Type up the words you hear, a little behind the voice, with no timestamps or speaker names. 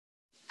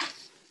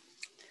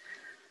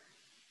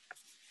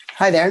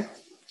Hi there.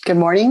 Good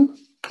morning.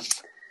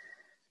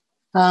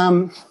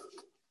 I'm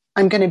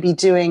going to be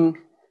doing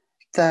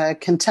the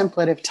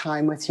contemplative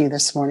time with you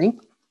this morning.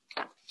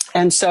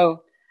 And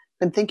so I've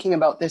been thinking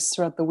about this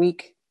throughout the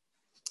week.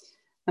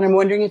 And I'm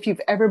wondering if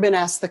you've ever been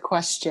asked the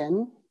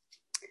question,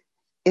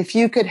 if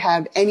you could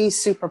have any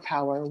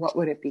superpower, what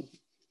would it be?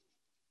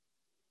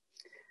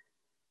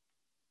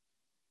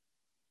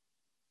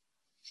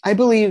 I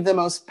believe the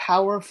most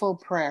powerful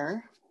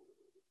prayer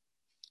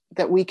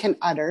that we can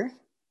utter,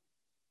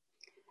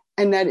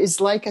 and that is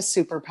like a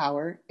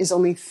superpower, is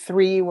only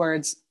 3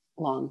 words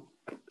long.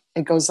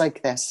 It goes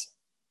like this: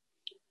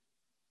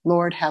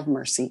 Lord, have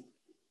mercy.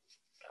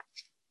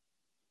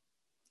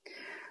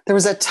 There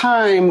was a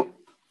time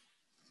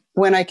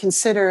when I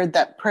considered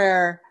that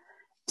prayer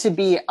to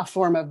be a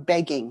form of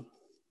begging,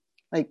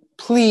 like,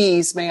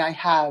 please, may I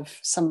have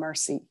some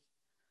mercy.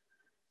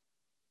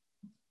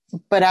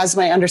 But as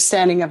my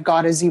understanding of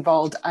God has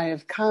evolved, I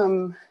have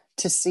come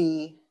to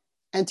see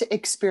and to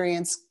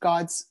experience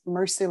God's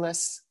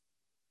measureless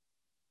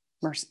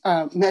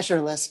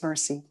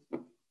mercy.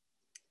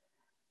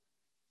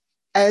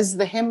 As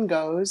the hymn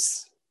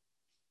goes,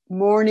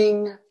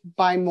 morning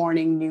by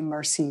morning, new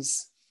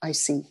mercies I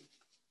see.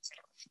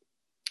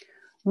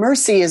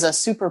 Mercy is a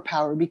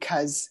superpower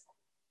because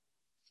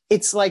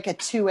it's like a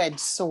 2-edged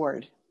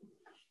sword.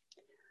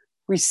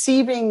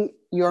 Receiving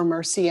your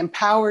mercy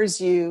empowers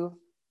you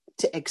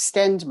to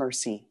extend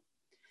mercy.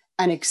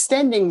 And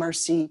extending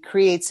mercy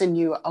creates in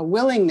you a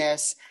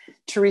willingness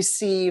to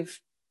receive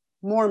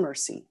more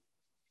mercy.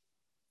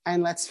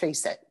 And let's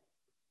face it,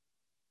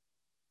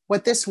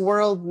 what this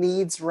world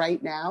needs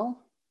right now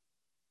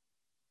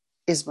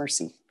is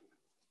mercy.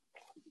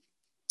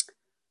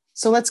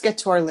 So let's get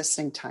to our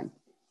listening time.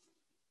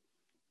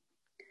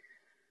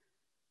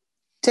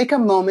 Take a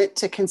moment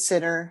to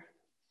consider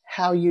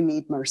how you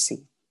need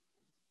mercy.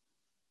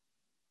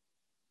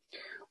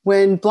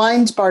 When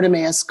blind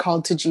Bartimaeus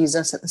called to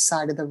Jesus at the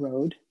side of the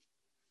road,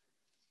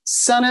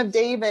 "Son of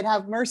David,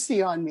 have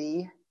mercy on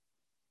me,"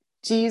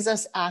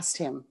 Jesus asked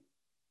him,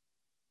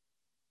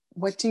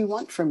 "What do you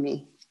want from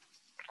me?"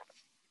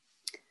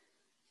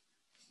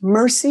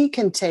 Mercy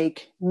can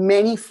take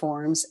many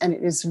forms, and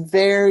it is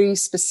very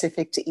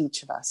specific to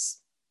each of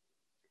us.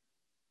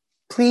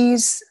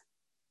 Please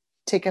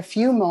take a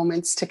few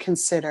moments to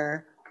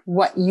consider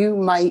what you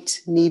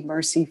might need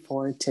mercy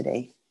for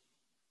today.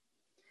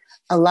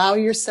 Allow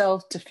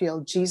yourself to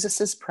feel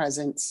Jesus'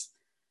 presence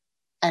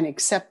and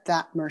accept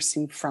that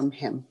mercy from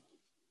him.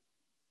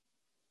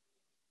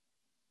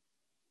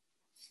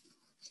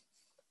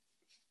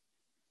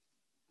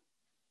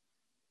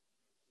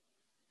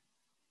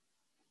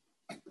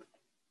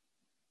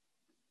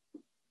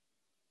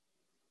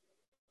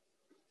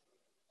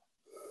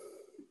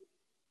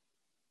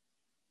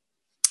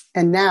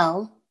 And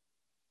now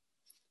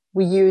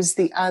we use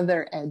the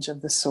other edge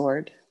of the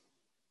sword.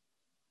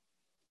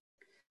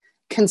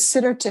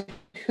 Consider to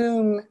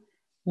whom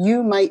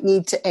you might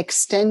need to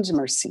extend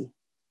mercy.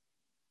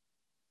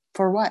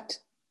 For what?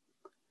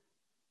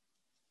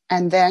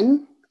 And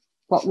then,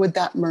 what would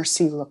that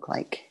mercy look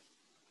like?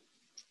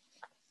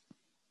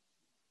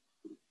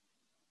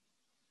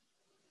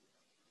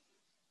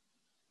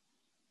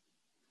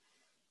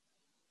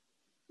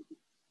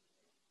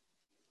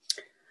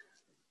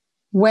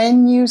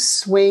 When you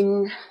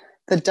swing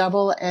the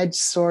double-edged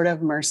sword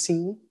of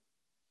mercy,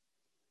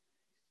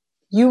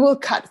 you will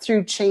cut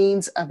through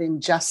chains of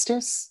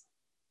injustice,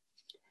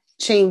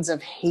 chains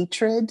of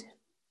hatred,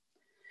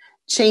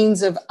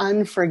 chains of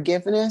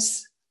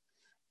unforgiveness,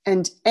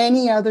 and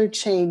any other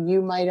chain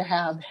you might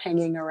have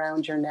hanging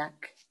around your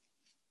neck.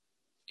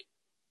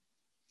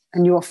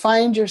 And you will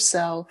find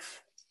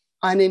yourself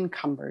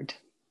unencumbered,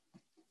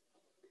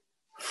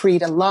 free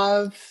to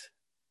love,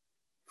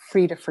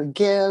 free to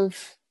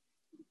forgive,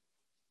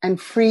 and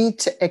free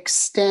to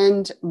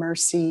extend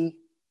mercy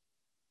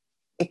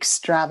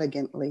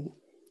extravagantly.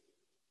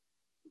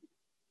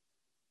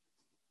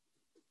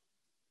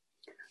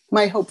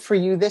 My hope for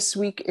you this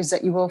week is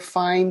that you will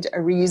find a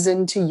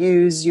reason to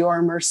use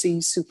your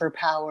mercy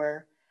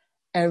superpower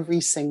every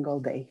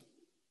single day.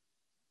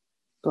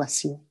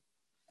 Bless you.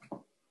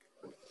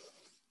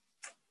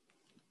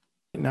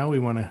 Now we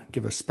want to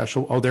give a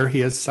special, there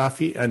he is,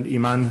 Safi and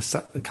Eman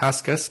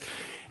Kaskas,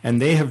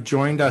 and they have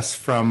joined us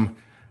from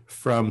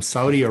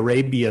Saudi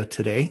Arabia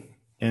today,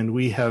 and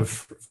we have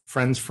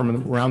friends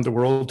from around the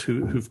world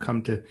who've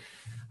come to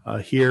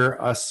hear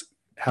us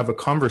have a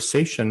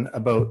conversation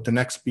about the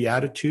next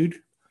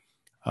beatitude.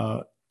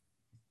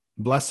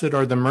 Blessed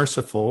are the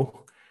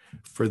merciful,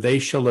 for they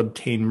shall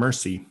obtain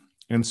mercy.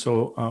 And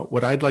so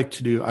what I'd like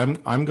to do,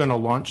 I'm going to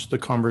launch the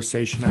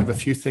conversation. I have a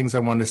few things I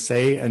want to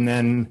say, and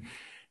then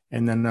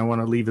I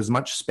want to leave as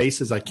much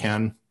space as I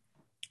can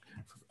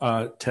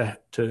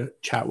to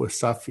chat with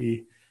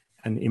Safi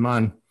and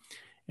Eman.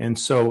 And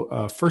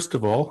so first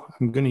of all,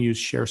 I'm going to use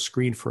share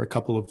screen for a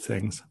couple of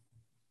things.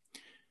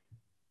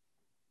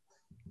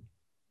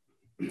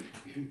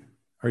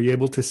 Are you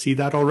able to see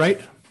that all right?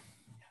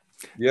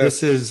 Yes.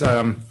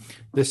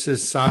 This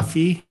is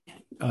Safi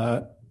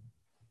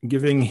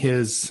giving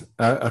his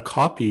a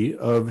copy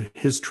of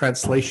his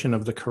translation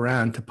of the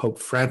Quran to Pope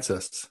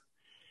Francis.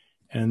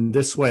 And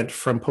this went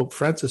from Pope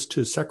Francis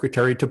to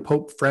secretary to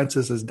Pope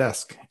Francis's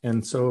desk.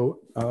 And so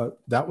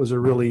that was a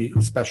really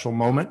special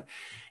moment.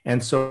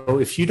 And so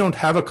if you don't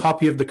have a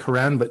copy of the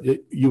Quran, but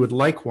you would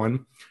like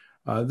one,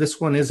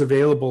 this one is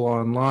available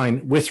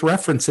online with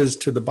references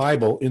to the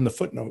Bible in the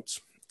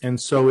footnotes. And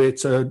so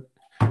it's a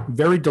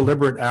very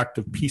deliberate act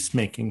of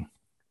peacemaking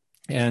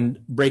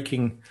and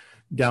breaking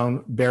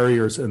down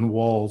barriers and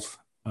walls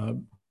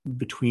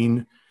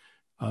between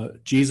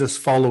Jesus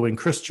following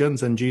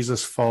Christians and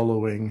Jesus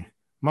following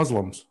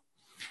Muslims.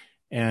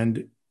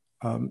 And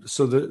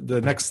so the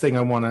next thing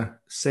I want to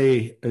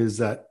say is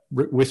that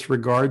with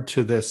regard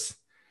to this,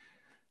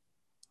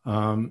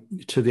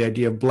 to the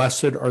idea of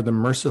blessed are the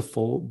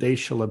merciful, they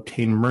shall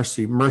obtain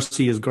mercy.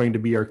 Mercy is going to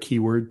be our key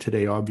word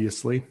today,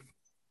 obviously.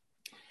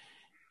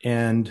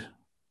 And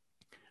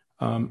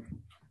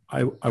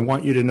I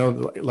want you to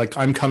know, like,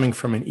 I'm coming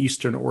from an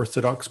Eastern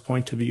Orthodox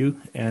point of view,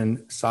 and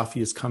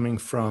Safi is coming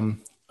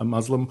from a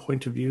Muslim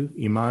point of view.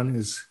 Eman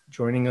is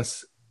joining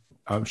us.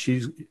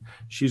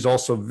 She's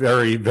also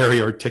very,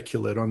 very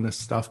articulate on this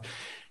stuff.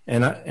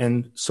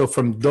 And so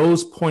from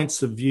those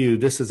points of view,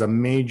 this is a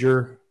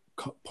major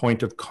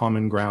point of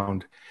common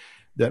ground,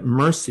 that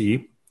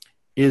mercy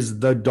is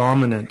the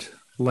dominant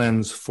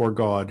lens for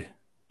God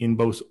in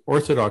both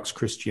Orthodox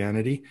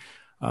Christianity,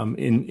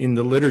 in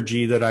the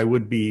liturgy that I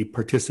would be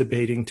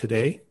participating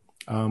today.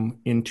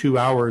 In 2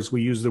 hours,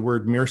 we use the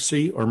word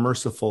mercy or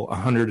merciful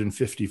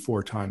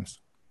 154 times.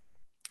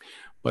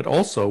 But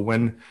also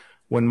when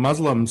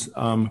Muslims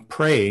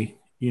pray,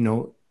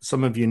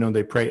 some of you know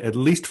they pray at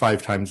least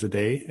 5 times a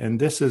day, and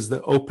this is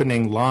the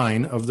opening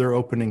line of their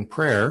opening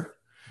prayer.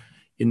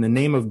 In the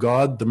name of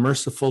God, the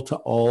merciful to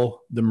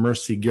all, the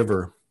mercy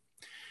giver.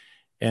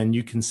 And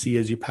you can see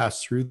as you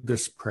pass through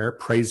this prayer,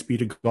 praise be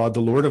to God,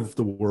 the Lord of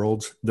the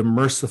worlds, the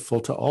merciful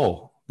to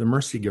all, the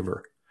mercy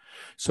giver.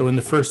 So in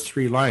the first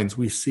 3 lines,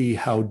 we see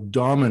how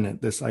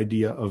dominant this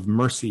idea of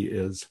mercy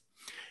is.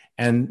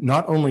 And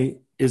not only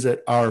is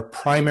it our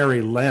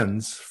primary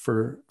lens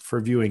for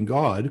viewing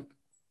God,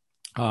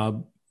 but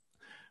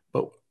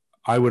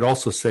I would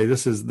also say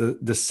this is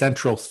the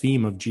central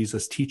theme of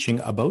Jesus'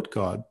 teaching about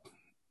God,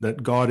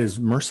 that God is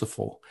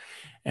merciful.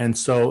 And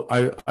so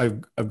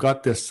I've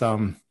got this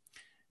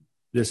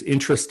this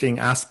interesting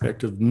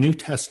aspect of New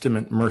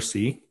Testament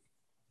mercy,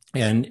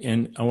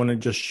 and I want to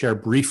just share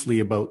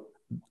briefly about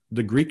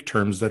the Greek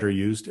terms that are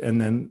used,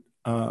 and then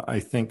I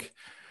think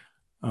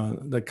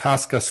the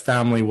Kaskas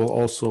family will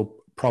also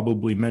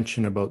probably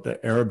mention about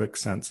the Arabic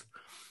sense.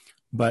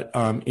 But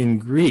in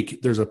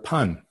Greek, there's a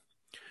pun.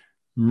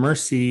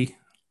 Mercy,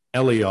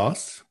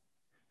 elios,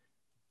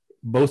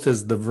 both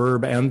as the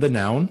verb and the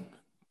noun,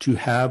 to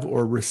have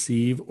or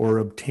receive or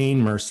obtain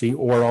mercy,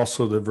 or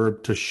also the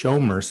verb to show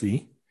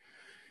mercy,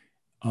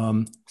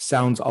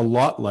 sounds a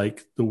lot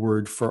like the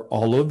word for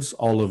olives,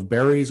 olive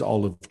berries,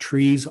 olive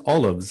trees,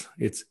 olives.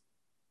 It's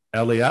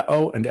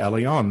eliao and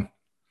elion.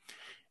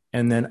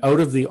 And then out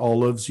of the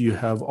olives, you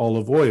have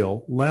olive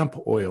oil, lamp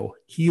oil,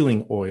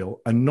 healing oil,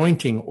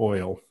 anointing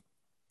oil.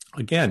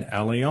 Again,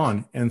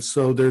 elion. And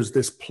so there's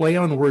this play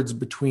on words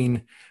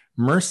between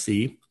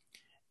mercy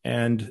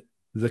and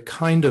the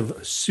kind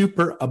of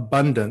super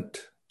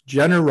abundant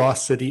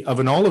generosity of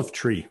an olive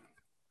tree.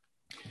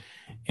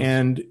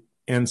 And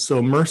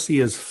so mercy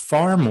is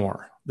far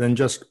more than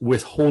just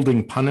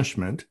withholding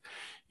punishment.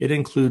 It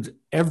includes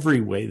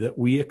every way that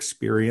we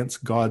experience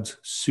God's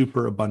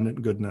super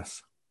abundant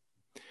goodness.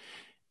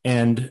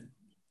 And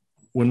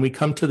when we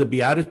come to the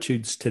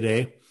Beatitudes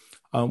today,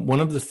 one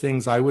of the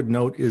things I would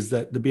note is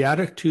that the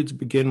Beatitudes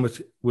begin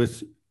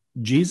with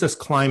Jesus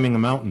climbing a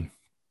mountain.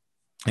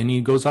 And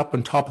he goes up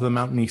on top of the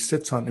mountain, he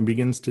sits on it and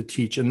begins to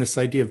teach. And this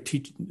idea of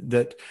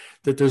that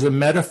there's a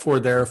metaphor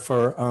there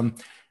for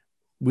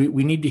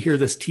we need to hear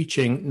this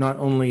teaching not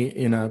only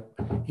in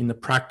the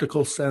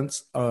practical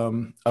sense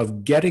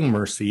of getting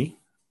mercy,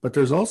 but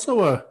there's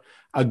also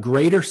a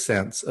greater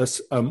sense,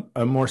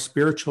 a more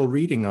spiritual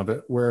reading of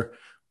it, where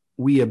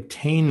we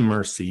obtain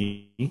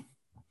mercy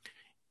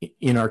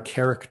in our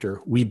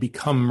character. We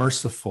become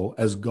merciful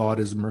as God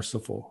is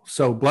merciful.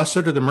 So blessed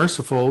are the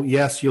merciful.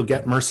 Yes, you'll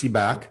get mercy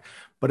back,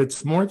 but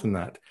it's more than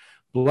that.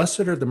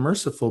 Blessed are the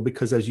merciful,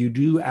 because as you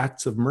do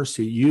acts of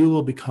mercy, you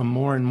will become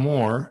more and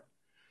more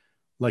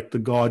like the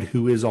God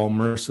who is all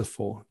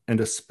merciful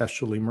and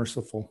especially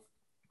merciful.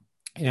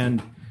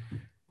 And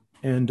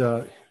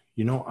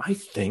I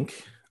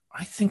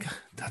think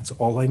that's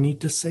all I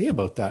need to say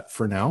about that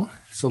for now.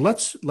 So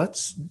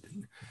let's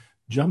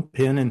jump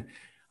in, and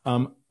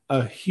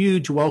a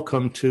huge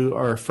welcome to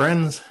our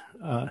friends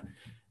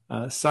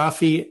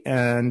Safi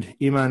and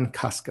Eman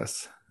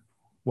Kaskas.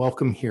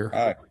 Welcome here.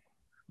 Hi.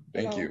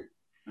 Thank you.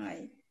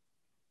 Hi.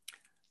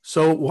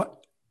 So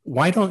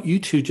why don't you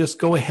two just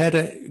go ahead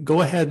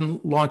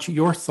and launch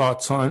your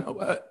thoughts on,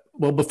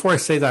 well, before I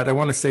say that, I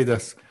want to say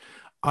this.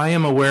 I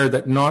am aware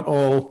that not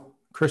all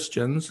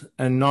Christians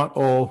and not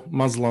all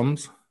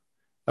Muslims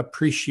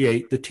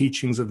appreciate the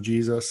teachings of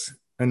Jesus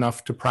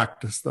enough to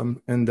practice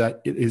them, and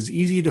that it is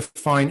easy to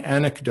find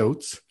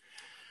anecdotes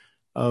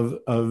of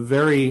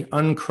very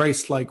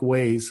unchristlike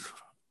ways.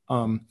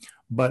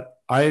 But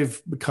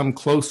I've become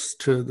close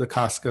to the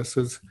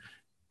Kaskases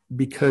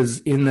because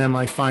in them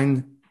I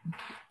find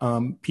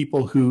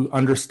people who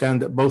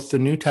understand that both the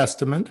New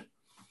Testament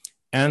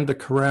and the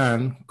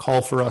Quran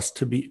call for us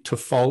to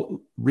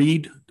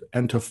read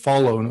and to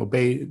follow and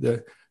obey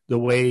the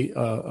way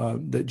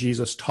that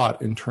Jesus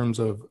taught in terms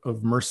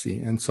of mercy.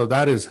 And so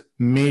that is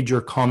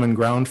major common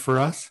ground for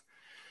us.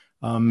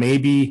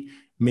 Maybe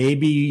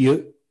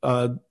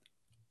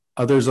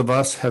others of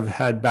us have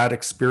had bad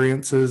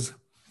experiences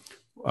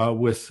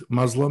with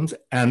Muslims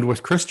and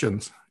with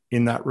Christians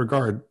in that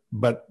regard.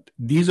 But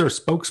these are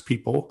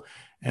spokespeople,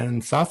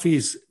 and Safi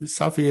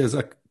is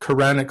a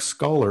Quranic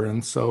scholar,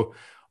 and so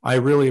I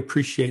really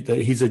appreciate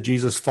that he's a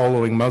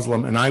Jesus-following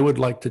Muslim, and I would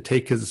like to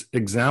take his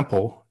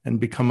example and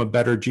become a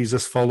better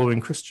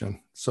Jesus-following Christian.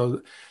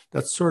 So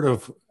that's sort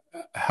of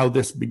how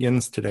this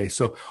begins today.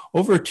 So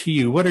over to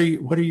you. What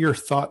are your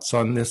thoughts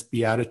on this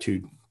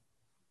beatitude?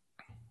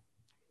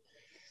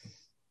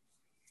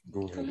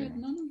 Go ahead.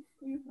 No,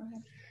 you go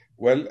ahead.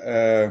 Well,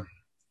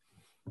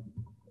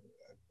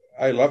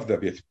 I love the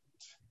beatitude.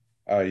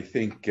 I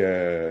think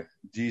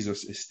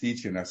Jesus is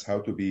teaching us how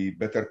to be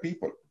better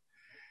people.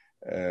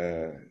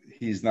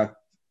 He's not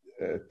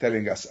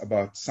telling us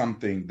about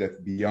something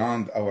that's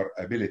beyond our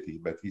ability,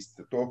 but he's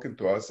talking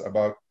to us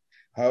about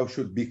how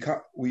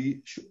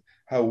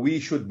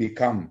we should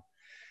become.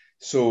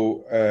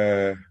 So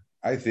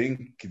I think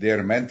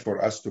they're meant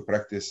for us to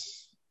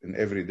practice in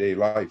everyday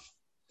life.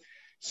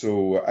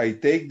 So I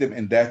take them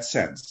in that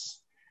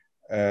sense.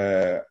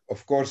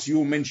 Of course,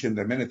 you mentioned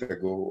a minute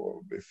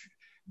ago,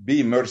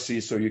 be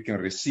mercy so you can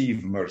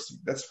receive mercy.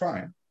 That's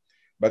fine.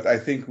 But I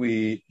think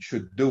we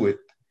should do it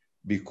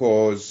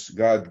because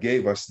God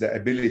gave us the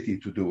ability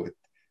to do it.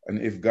 And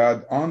if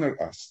God honored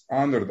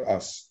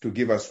us to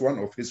give us one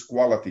of his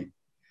quality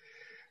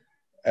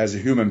as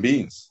human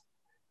beings,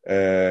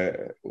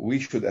 we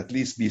should at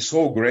least be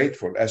so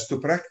grateful as to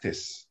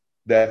practice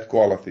that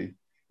quality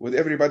with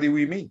everybody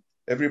we meet,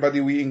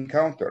 everybody we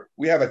encounter.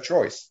 We have a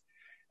choice.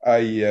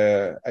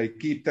 I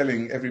keep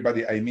telling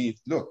everybody I meet,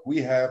 look,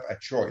 we have a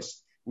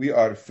choice. We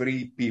are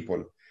free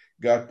people.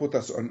 God put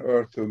us on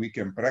earth so we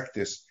can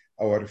practice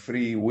our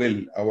free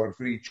will, our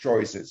free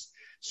choices.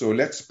 So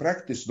let's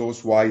practice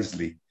those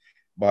wisely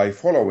by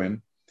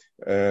following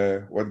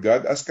what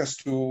God asked us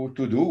to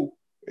do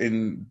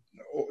in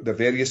the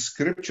various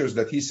scriptures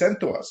that he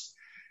sent to us.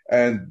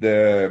 And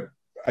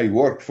I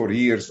worked for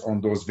years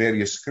on those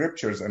various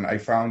scriptures, and I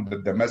found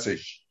that the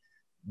message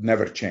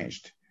never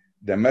changed.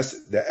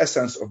 The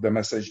essence of the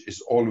message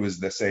is always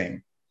the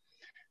same.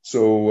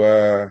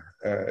 So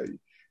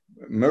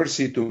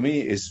mercy to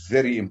me is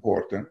very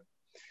important.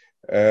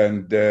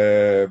 And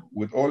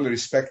with all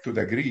respect to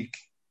the Greek,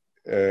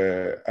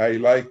 I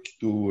like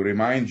to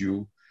remind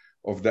you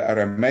of the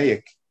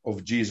Aramaic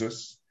of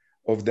Jesus,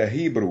 of the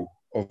Hebrew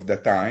of the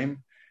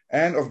time,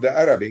 and of the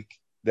Arabic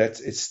that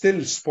is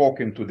still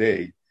spoken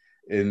today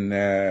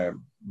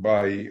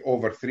by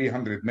over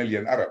 300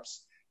 million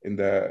Arabs in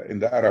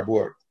the Arab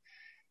world.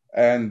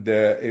 And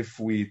if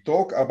we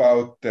talk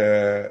about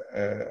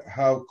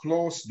how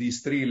close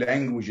these three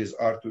languages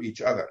are to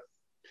each other,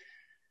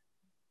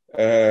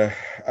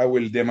 I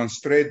will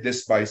demonstrate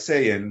this by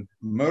saying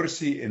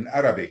mercy in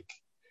Arabic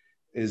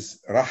is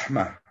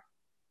rahmah,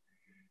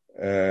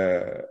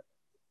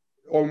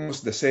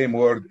 almost the same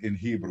word in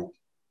Hebrew,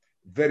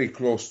 very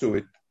close to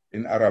it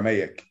in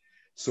Aramaic.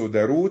 So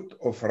the root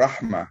of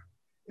rahmah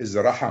is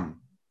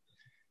raham.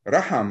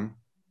 Raham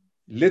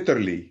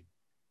literally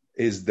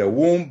is the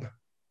womb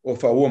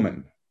of a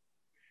woman,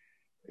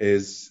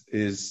 is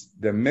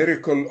the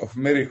miracle of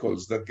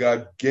miracles that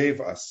God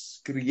gave us,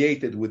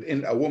 created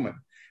within a woman,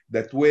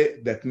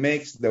 that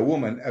makes the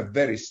woman a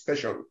very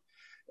special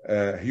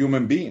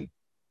human being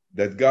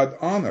that God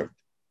honored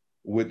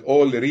with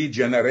all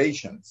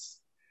regenerations.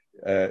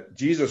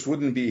 Jesus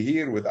wouldn't be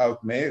here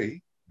without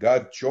Mary.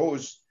 God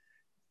chose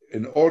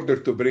in order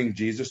to bring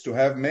Jesus to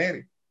have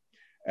Mary.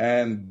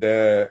 And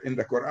in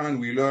the Quran,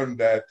 we learn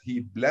that he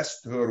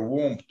blessed her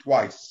womb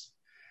twice.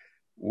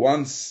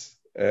 Once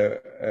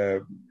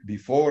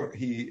before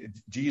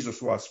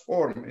Jesus was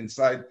formed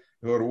inside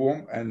her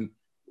womb, and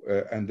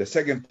the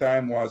second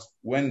time was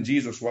when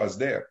Jesus was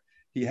there.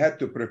 He had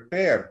to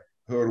prepare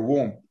her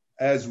womb,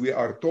 as we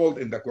are told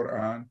in the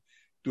Quran,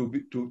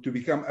 to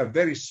become a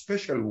very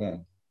special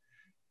womb,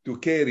 to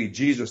carry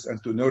Jesus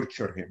and to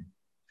nurture him.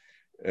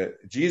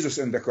 Jesus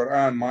in the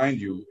Quran, mind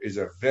you, is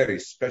a very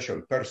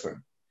special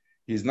person.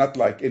 He's not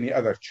like any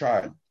other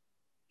child.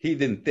 He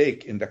didn't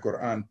take in the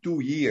Quran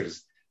 2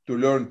 years to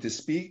learn to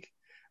speak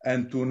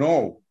and to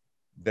know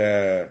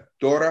the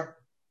Torah,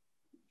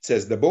 it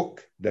says the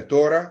book, the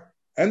Torah,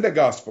 and the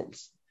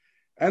Gospels,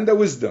 and the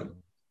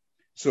wisdom.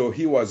 So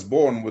he was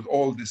born with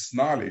all this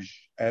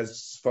knowledge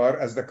as far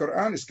as the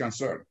Quran is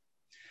concerned.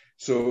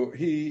 So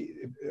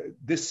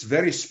this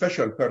very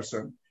special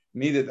person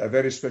needed a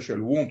very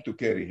special womb to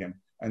carry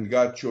him, and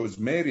God chose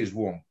Mary's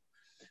womb.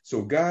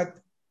 So God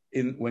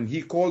when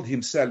he called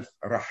himself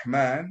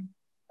Rahman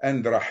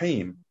and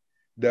Rahim,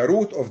 the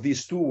root of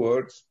these two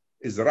words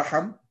is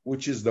Raham,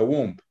 which is the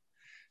womb.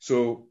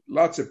 So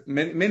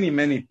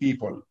many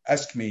people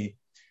ask me,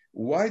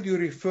 why do you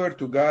refer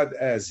to God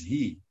as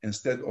he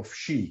instead of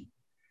she?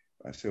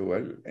 I say,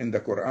 well, in the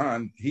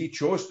Quran, he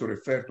chose to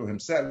refer to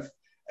himself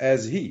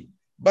as he,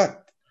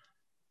 but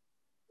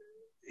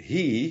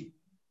he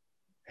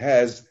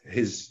has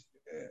his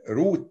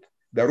root,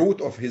 the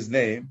root of his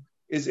name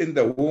is in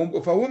the womb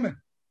of a woman,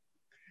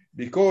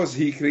 because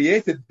he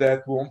created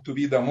that womb to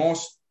be the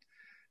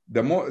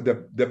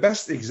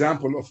best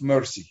example of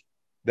mercy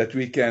that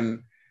we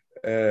can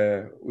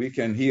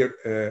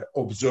here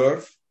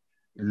observe,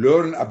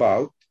 learn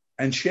about,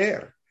 and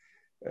share.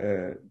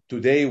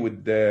 Today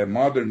with the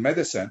modern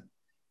medicine,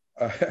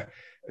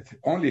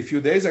 only a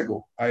few days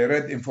ago, I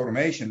read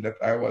information that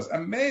I was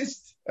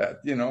amazed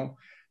at.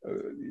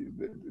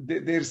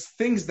 There's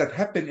things that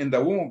happen in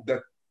the womb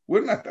that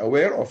we're not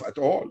aware of at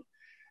all.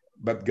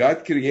 But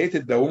God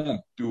created the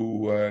womb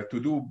to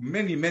do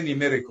many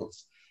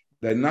miracles.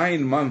 The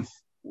 9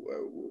 months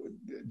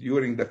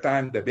during the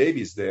time the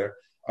baby's there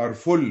are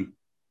full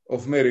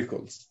of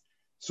miracles.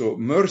 So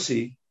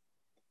mercy,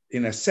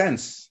 in a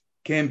sense,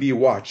 can be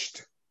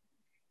watched,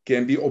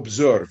 can be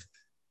observed,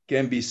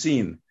 can be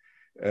seen.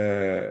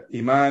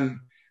 Eman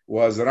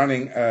was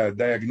running a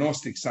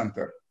diagnostic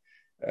center.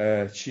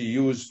 She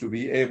used to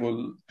be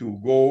able to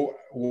go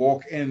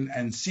walk in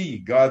and see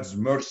God's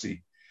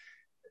mercy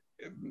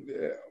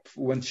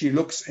when she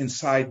looks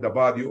inside the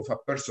body of a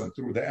person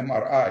through the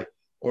MRI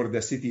or the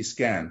CT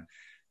scan.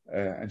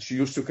 And she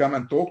used to come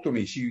and talk to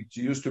me. She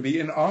used to be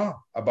in awe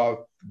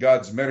about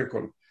God's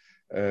miracle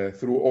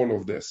through all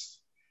of this.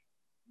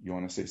 You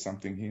want to say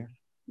something here?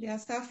 Yeah,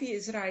 Safi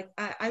is right.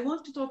 I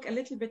want to talk a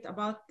little bit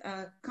about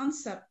a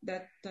concept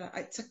that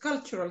it's a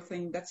cultural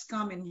thing that's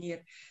common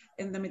here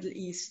in the Middle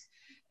East.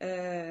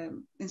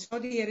 In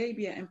Saudi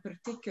Arabia in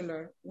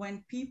particular,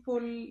 when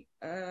people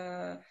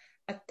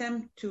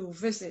attempt to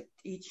visit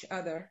each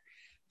other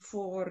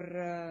for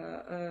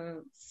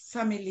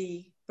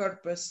family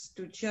purpose,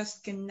 to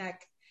just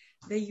connect,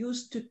 they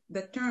use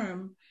the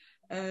term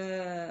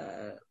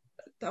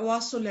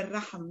tawasul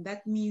al-raham.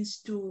 That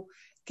means to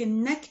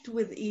connect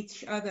with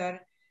each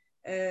other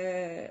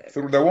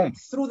through the womb.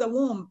 Through the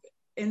womb.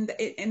 And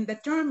the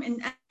term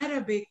in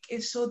Arabic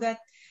is so that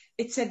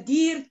it's a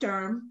dear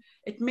term.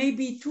 It may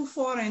be too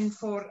foreign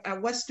for a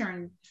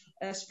Western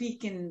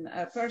speaking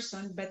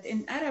person, but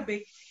in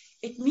Arabic,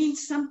 it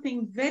means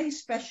something very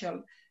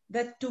special,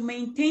 that to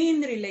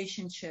maintain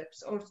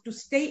relationships or to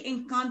stay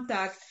in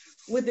contact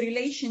with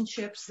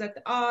relationships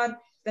that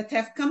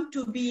have come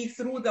to be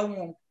through the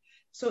womb.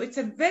 So it's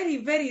a very,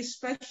 very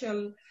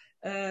special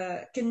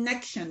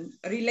connection,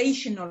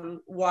 relational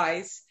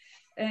wise,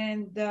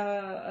 and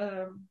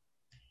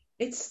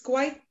it's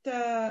quite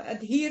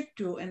adhered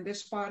to in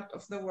this part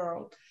of the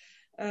world.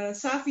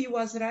 Safi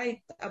was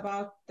right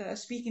about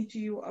speaking to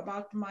you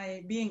about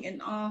my being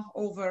in awe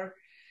over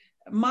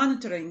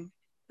monitoring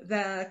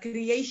the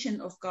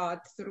creation of God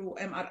through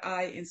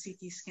MRI and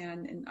CT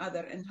scan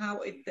and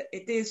how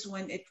it is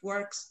when it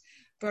works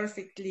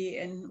perfectly,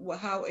 and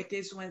how it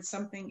is when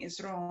something is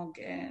wrong.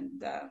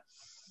 And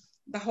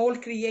the whole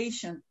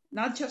creation,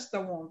 not just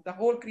the womb, the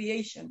whole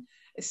creation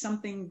is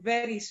something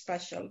very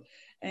special.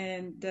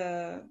 And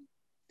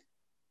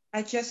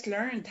I just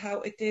learned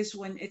how it is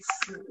when it's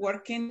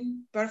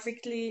working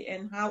perfectly,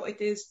 and how it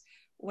is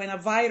when a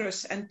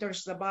virus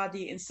enters the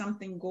body and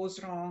something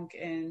goes wrong,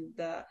 and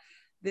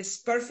this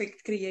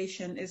perfect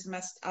creation is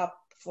messed up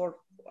for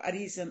a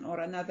reason or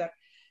another.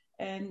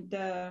 And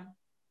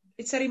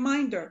it's a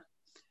reminder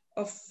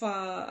of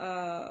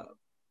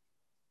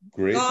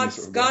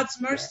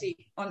God's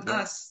mercy on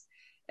us,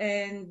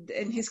 and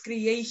his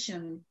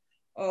creation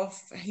of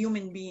a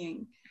human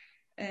being.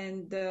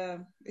 And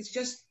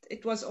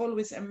it was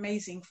always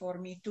amazing for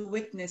me to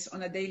witness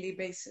on a daily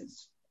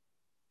basis.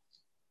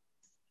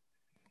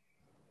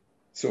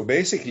 So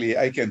basically,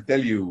 I can tell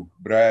you,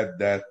 Brad,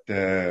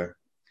 that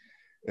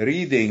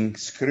reading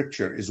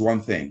scripture is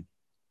one thing.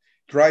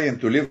 Trying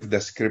to live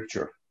the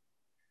scripture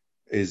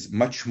is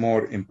much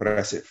more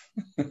impressive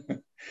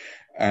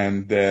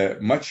and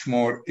much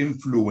more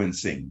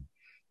influencing.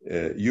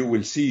 You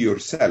will see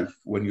yourself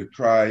when you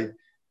try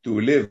to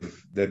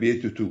live the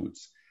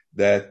beatitudes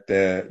that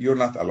you're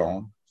not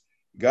alone.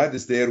 God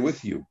is there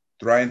with you,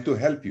 trying to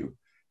help you,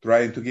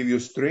 trying to give you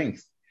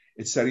strength.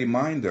 It's a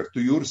reminder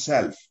to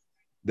yourself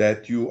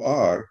that you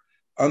are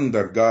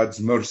under God's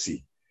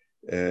mercy.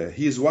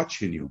 He is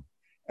watching you.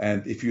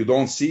 And if you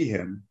don't see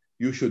him,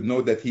 you should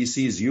know that he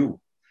sees you.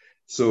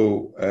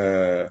 So,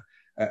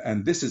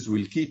 and this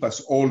will keep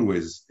us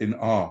always in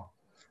awe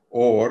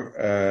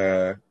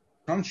or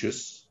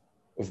conscious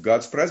of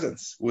God's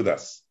presence with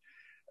us.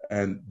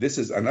 And this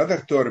is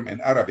another term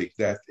in Arabic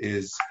that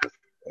is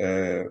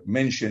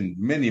mentioned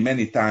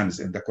many times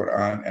in the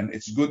Quran, and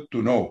it's good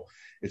to know.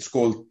 It's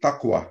called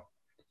taqwa.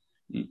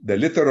 The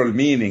literal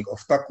meaning of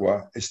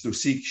taqwa is to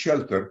seek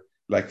shelter,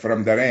 like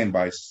from the rain,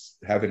 by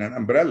having an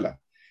umbrella.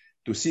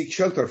 to seek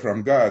shelter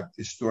from God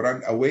is to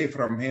run away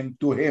from him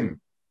to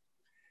him.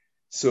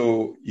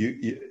 So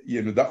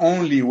you know, the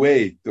only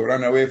way to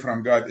run away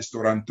from God is to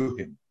run to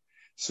him.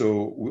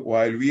 So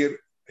while we're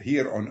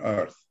here on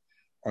earth,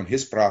 on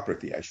his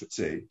property, I should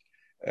say,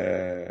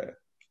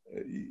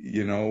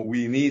 you know,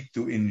 we need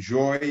to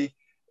enjoy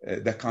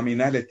the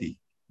communality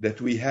that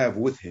we have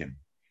with him.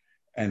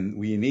 And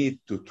we need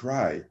to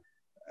try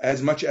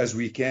as much as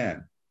we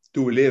can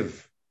to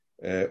live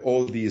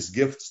all these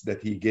gifts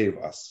that he gave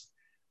us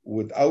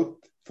without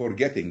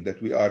forgetting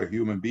that we are a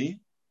human being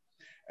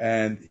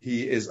and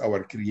he is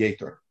our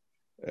creator.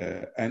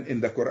 And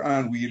in the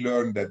Quran, we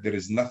learn that there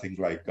is nothing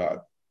like God,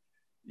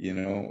 you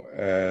know.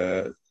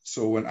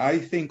 So when I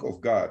think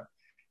of God,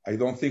 I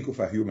don't think of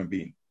a human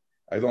being.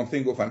 I don't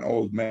think of an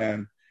old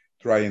man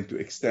trying to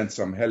extend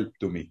some help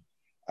to me.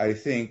 I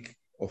think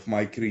of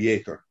my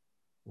creator,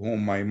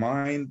 whom my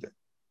mind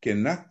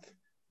cannot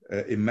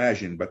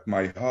imagine, but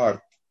my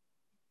heart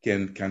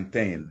can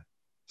contain.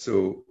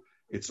 So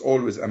it's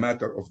always a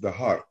matter of the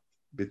heart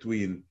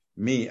between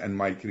me and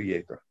my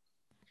creator.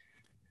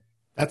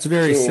 That's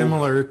very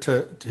similar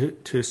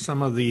to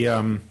some of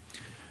the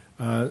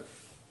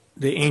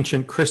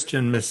ancient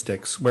Christian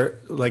mystics, where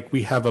like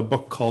we have a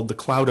book called The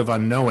Cloud of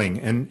Unknowing,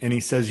 and he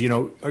says, you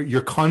know,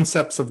 your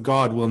concepts of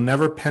God will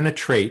never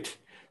penetrate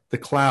the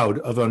cloud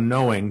of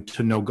unknowing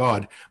to know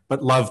God,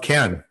 but love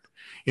can.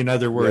 In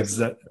other words,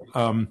 yes.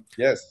 that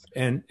yes,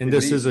 and indeed.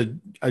 This is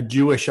a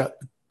Jewish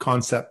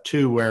concept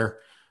too, where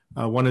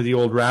one of the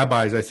old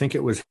rabbis, I think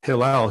it was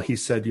Hillel, he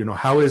said, you know,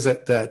 how is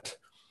it that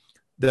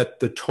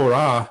the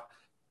Torah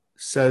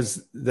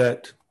says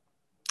that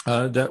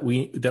that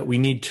we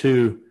need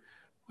to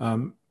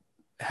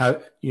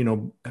have, you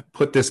know,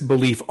 put this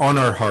belief on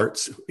our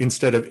hearts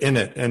instead of in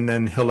it. And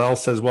then Hillel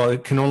says, well,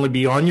 it can only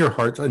be on your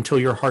hearts until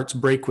your hearts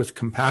break with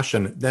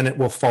compassion. Then it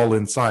will fall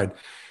inside.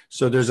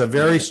 So there's a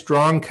very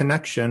strong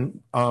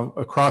connection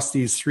across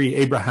these three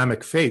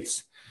Abrahamic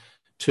faiths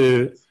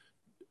to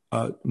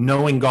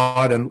knowing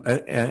God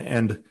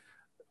and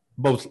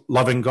both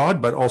loving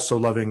God, but also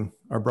loving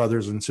our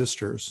brothers and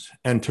sisters,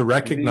 and to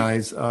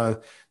recognize that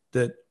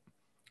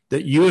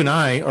you and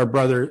I are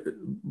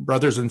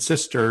brothers and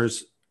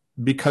sisters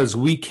because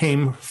we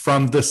came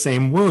from the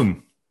same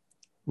womb,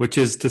 which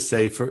is to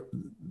say, for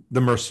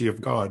the mercy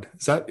of God.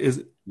 Yes.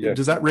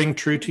 Does that ring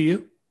true to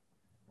you?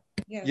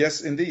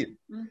 Yes, indeed.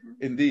 Mm-hmm.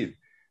 Indeed.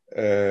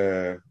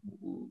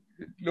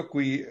 Look,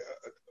 we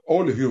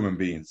all human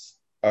beings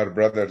are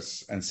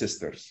brothers and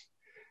sisters.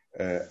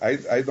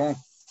 I don't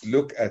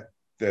look at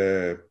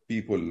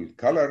people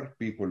color,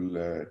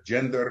 people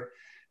gender.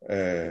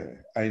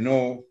 I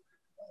know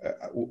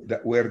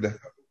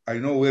I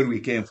know where we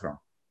came from.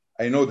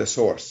 I know the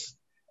source,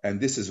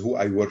 and this is who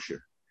I worship.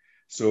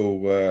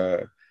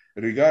 So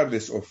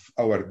regardless of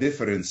our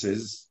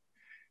differences,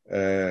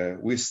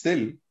 we're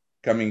still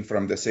coming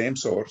from the same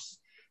source.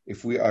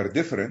 If we are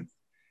different,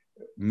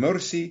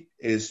 mercy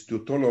is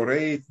to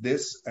tolerate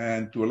this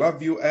and to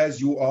love you as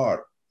you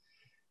are.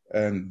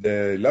 And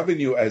loving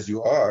you as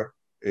you are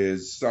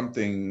is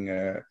something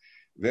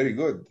very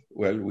good.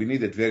 Well, we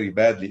need it very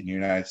badly in the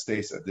United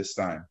States at this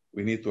time.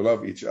 We need to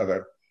love each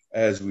other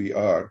as we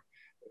are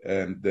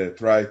and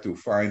try to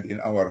find in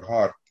our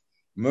heart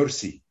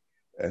mercy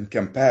and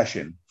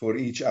compassion for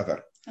each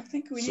other. I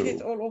think we need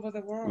it all over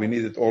the world. We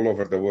need it all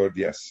over the world.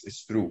 Yes,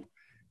 it's true.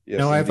 Yes,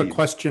 now, I have indeed. a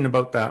question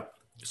about that.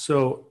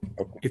 So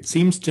Okay. It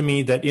seems to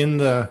me that in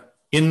the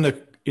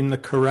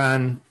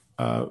Quran,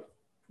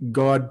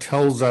 God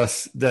tells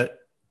us that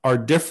our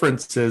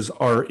differences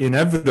are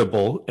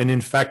inevitable, and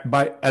in fact,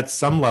 at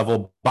some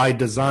level, by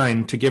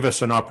design, to give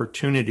us an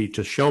opportunity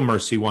to show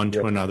mercy one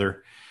to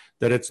another.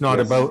 That it's not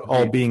about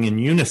all being in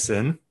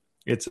unison;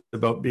 it's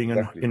about being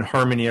in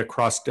harmony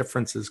across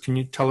differences. Can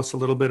you tell us a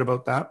little bit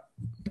about that?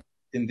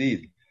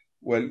 Indeed.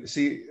 Well,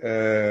 see,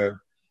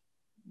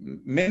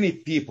 many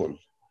people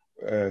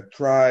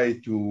try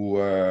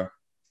to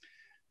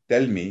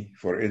tell me,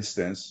 for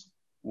instance,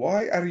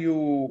 why are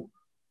you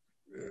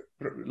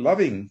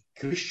loving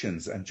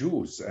Christians and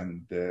Jews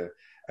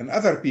and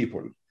other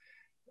people?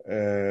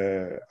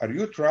 Are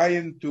you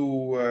trying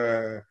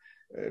to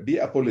be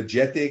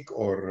apologetic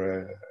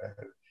or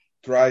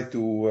try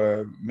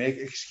to make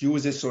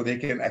excuses so they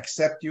can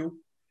accept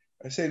you?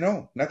 I say,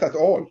 no, not at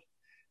all.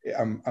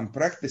 I'm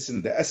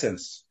practicing the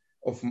essence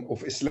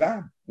of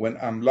Islam when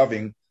I'm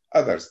loving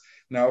others.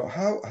 Now,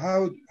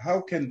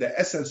 how can the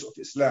essence of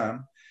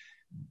Islam,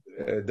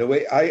 the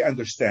way I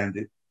understand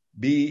it,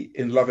 be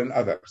in loving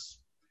others?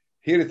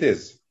 Here it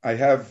is. I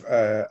have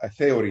a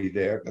theory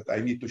there that I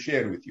need to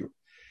share with you.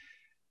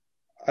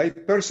 I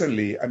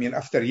personally,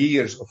 after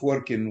years of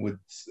working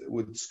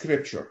with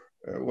scripture,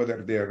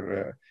 whether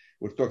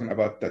we're talking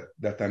about the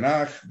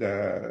Tanakh,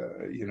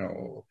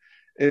 the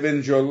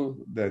Evangel,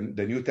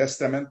 the New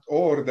Testament,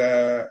 or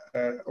the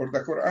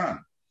Quran,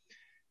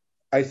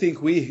 I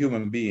think we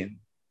human beings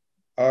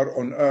are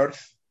on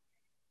earth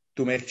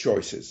to make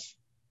choices.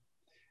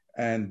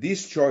 And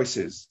these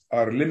choices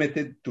are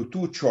limited to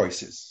two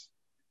choices.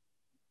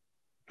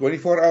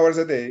 24 hours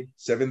a day,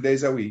 7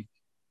 days a week,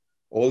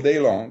 all day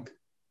long.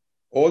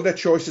 All the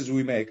choices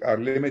we make are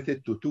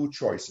limited to two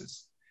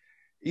choices.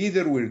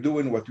 Either we're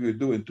doing what we're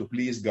doing to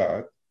please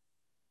God,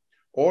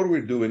 or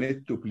we're doing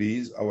it to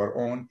please our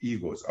own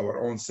egos,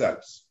 our own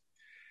selves.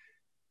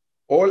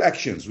 All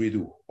actions we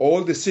do,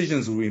 all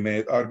decisions we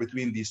made are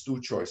between these two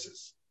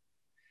choices.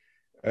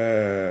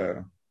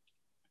 I'll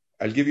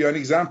give you an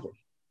example.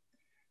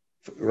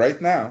 Right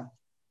now,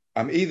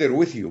 I'm either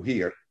with you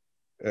here,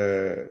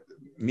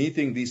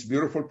 meeting these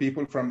beautiful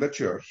people from the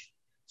church,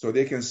 so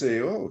they can say,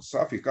 oh,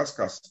 Safi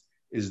Kaskas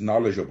is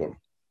knowledgeable.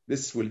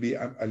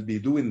 I'll be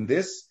doing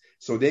this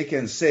so they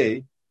can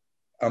say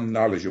I'm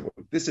knowledgeable.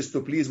 This is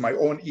to please my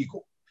own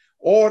ego.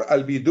 Or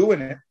I'll be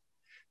doing it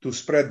to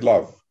spread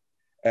love.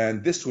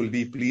 And this will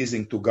be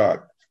pleasing to God.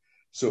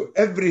 So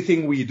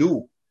everything we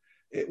do,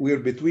 we're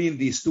between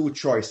these two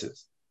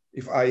choices.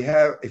 If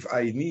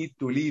I need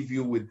to leave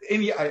you with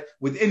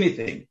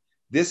anything,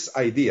 this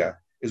idea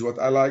is what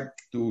I like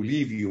to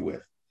leave you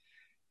with.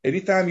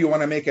 Anytime you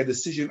want to make a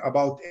decision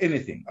about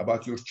anything,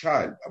 about your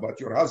child, about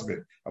your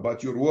husband,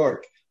 about your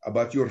work,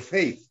 about your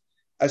faith,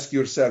 ask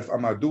yourself,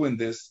 am I doing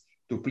this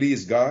to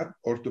please God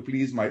or to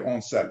please my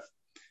own self?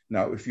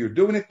 Now, if you're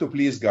doing it to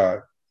please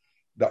God,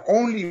 the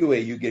only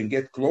way you can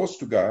get close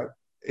to God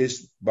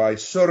is by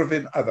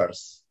serving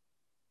others.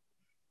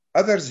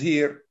 Others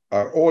here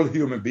are all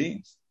human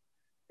beings.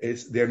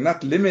 They're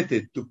not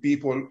limited to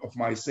people of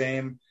my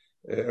same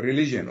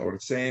religion or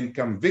same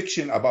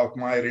conviction about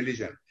my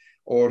religion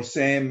or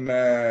same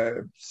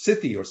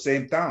city or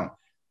same town.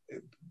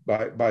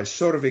 By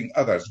serving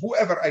others,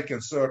 whoever I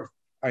can serve,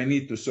 I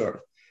need to serve.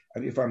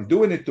 And if I'm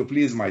doing it to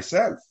please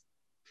myself,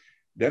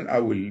 then I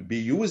will be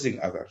using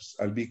others.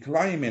 I'll be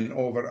climbing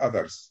over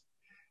others.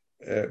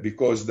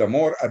 Because the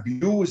more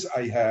abuse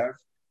I have,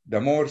 the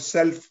more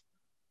self-feeding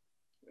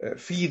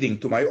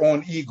to my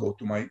own ego,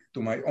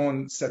 to my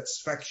own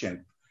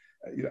satisfaction.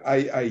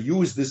 I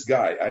use this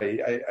guy.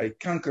 I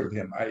conquered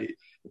him. I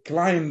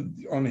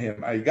climbed on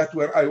him. I got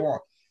where I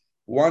want.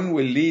 One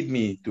will lead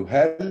me to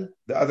hell.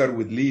 The other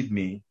would lead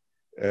me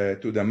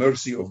to the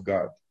mercy of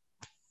God.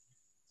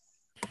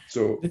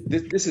 So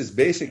this is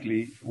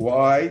basically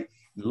why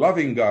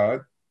loving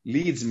God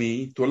leads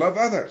me to love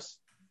others.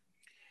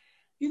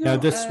 Now,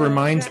 this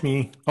reminds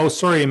me. Oh,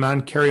 sorry,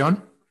 Eman, carry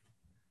on.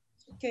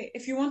 Okay,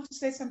 if you want to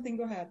say something,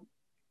 go ahead.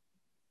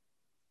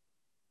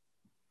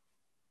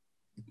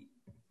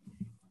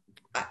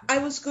 I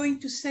was going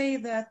to say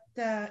that,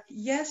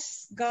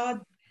 yes,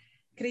 God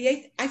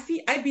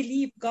I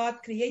believe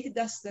God created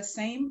us the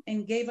same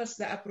and gave us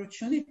the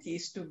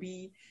opportunities to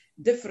be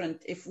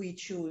different if we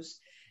choose.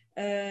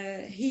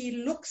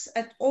 He looks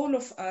at all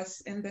of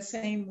us in the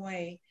same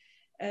way.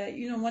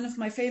 One of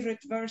my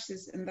favorite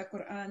verses in the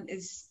Quran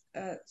is,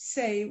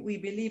 say we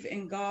believe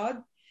in God,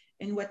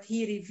 in what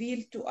he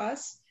revealed to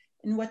us,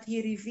 in what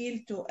he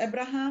revealed to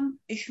Abraham,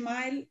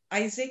 Ishmael,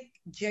 Isaac,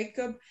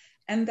 Jacob,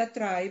 and the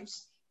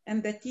tribes,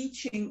 and the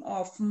teaching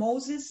of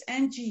Moses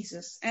and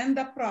Jesus and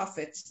the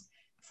prophets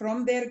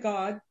from their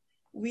God.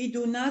 We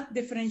do not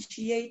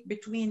differentiate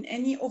between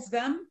any of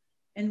them,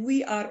 and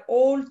we are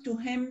all to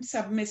him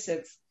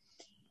submissive.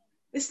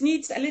 This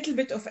needs a little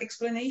bit of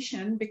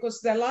explanation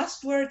because the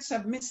last word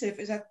submissive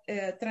is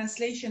a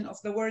translation of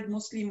the word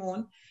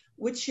Muslimun,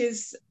 which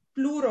is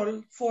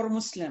plural for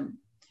Muslim.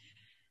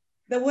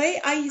 The way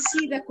I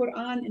see the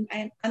Quran and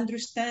I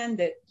understand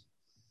it,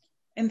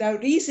 and the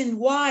reason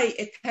why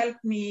it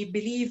helped me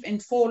believe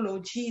and follow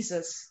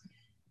Jesus,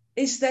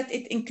 is that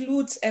it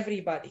includes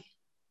everybody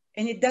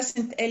and it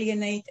doesn't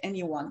alienate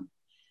anyone.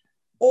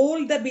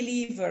 All the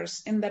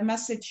believers in the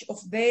message of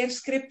their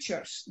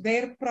scriptures,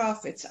 their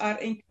prophets, are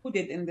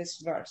included in this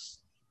verse.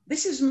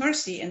 This is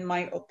mercy, in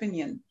my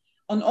opinion,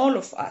 on all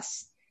of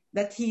us,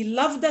 that he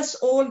loved us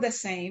all the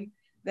same,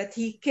 that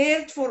he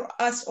cared for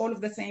us all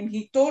of the same.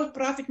 He told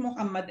Prophet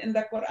Muhammad in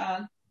the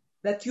Quran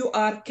that you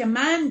are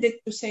commanded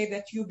to say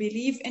that you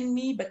believe in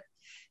me, but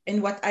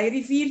in what I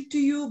revealed to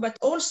you, but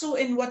also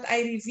in what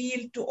I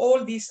revealed to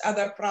all these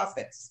other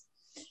prophets.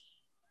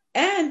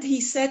 And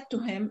he said to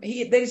him,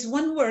 there is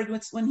one word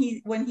when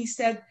he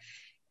said,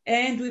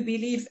 and we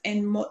believe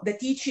in the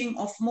teaching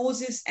of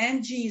Moses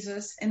and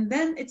Jesus. And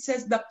then it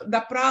says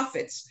the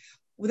prophets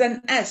with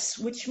an S,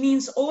 which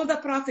means all the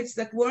prophets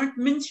that weren't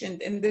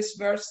mentioned in this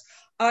verse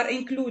are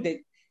included.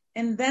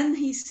 And then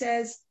he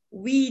says,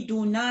 we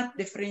do not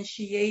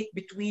differentiate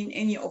between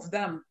any of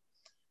them.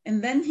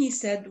 And then he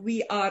said,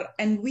 we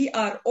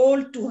are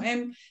all to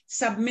him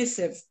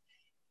submissive.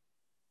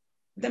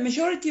 The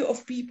majority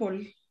of people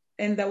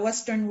in the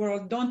Western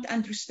world don't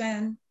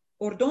understand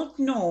or don't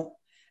know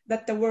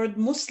that the word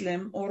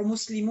Muslim or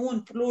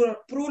Muslimun,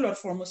 plural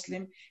for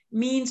Muslim,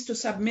 means to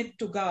submit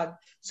to God.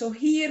 So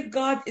here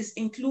God is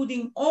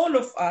including all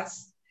of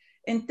us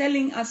and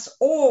telling us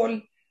all,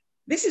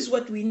 this is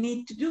what we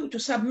need to do, to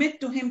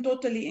submit to him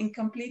totally and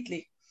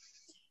completely.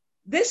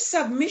 This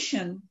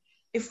submission,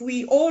 if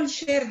we all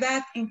share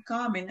that in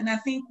common, and I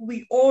think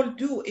we all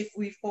do if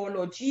we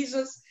follow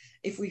Jesus,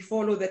 if we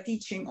follow the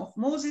teaching of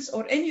Moses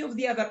or any of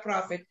the other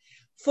prophet,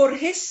 for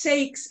his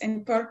sakes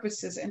and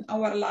purposes in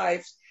our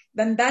lives,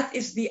 then that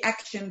is the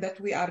action that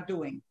we are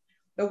doing.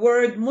 The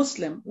word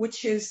Muslim,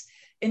 which is,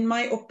 in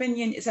my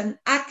opinion, is an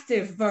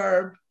active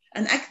verb,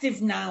 an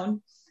active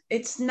noun.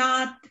 It's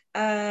not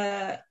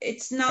An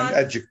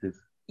adjective.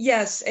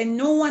 Yes, and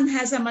no one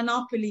has a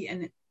monopoly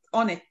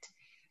on it.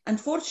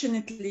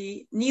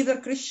 Unfortunately,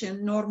 neither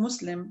Christian nor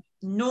Muslim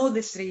know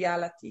this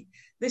reality.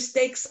 This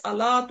takes a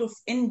lot of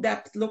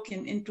in-depth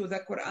looking into the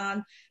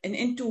Quran and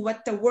into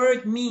what the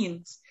word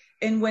means.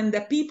 And when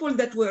the people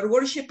that were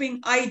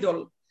worshiping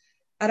idol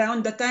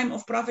around the time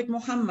of Prophet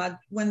Muhammad,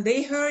 when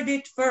they heard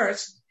it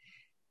first,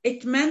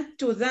 it meant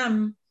to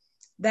them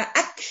the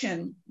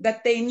action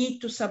that they need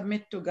to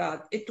submit to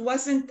God. It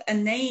wasn't a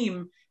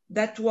name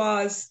that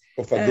was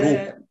of a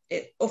group,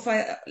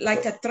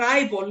 like a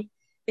tribal.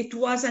 It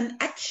was an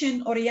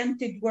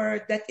action-oriented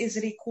word that is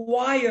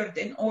required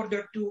in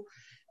order to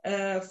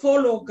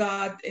follow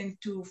God and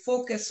to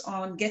focus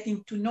on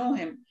getting to know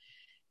Him.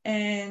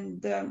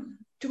 And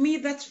to me,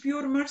 that's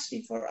pure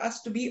mercy for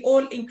us to be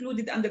all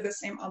included under the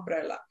same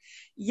umbrella.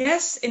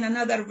 Yes, in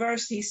another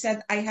verse, He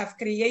said, I have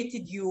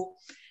created you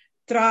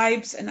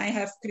tribes and I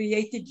have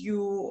created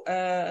you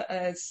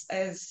as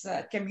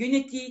a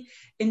community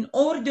in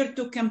order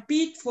to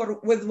compete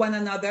with one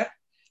another.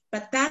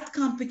 But that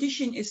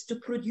competition is to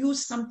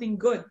produce something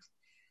good.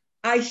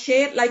 I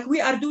share, like we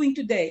are doing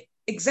today,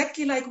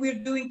 exactly like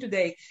we're doing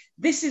today.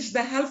 This is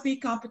the healthy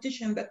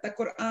competition that the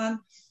Quran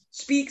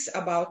speaks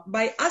about.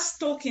 By us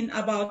talking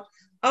about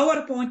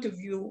our point of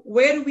view,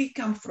 where we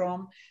come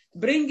from,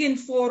 bringing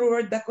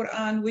forward the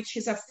Quran, which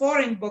is a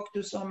foreign book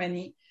to so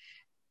many.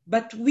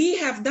 But we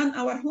have done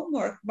our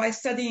homework by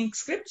studying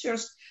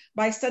scriptures,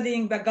 by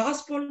studying the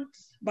gospel,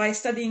 by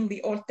studying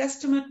the Old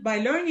Testament, by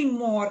learning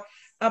more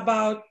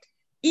about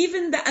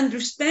even the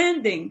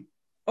understanding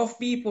of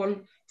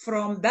people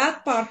from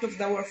that part of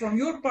the world, from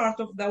your part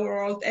of the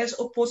world, as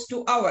opposed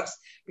to ours.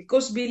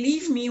 Because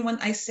believe me when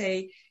I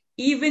say,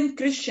 even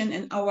Christian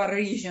in our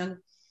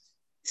region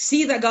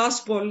see the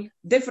gospel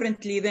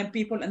differently than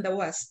people in the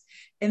West.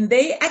 And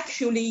they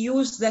actually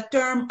use the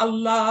term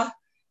Allah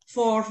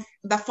for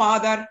the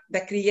Father,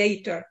 the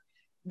Creator.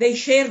 They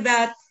share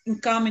that in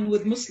common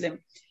with Muslim.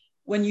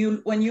 When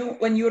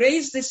you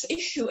raise this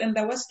issue in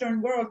the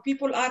Western world,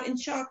 people are in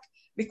shock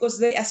because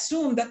they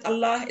assume that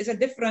Allah is a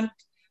different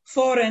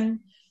foreign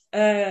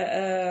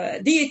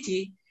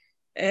deity.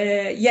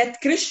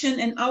 Yet Christian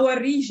in our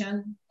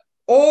region,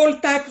 all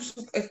types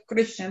of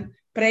Christian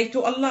pray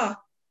to Allah.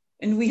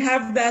 And we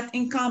have that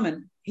in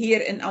common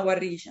here in our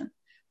region.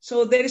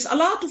 So there is a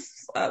lot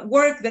of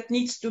work that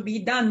needs to be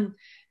done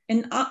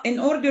in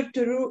order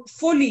to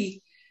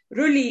fully,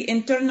 really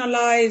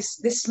internalize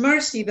this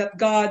mercy that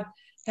God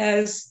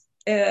has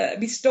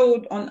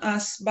bestowed on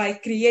us by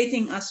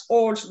creating us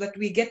all so that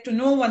we get to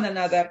know one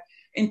another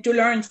and to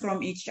learn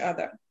from each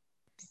other.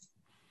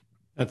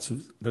 That's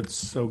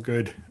so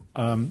good.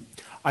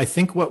 I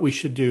think what we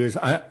should do is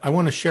I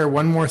want to share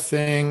one more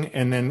thing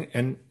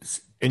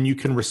and you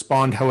can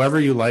respond however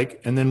you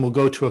like, and then we'll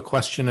go to a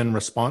question and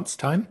response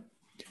time.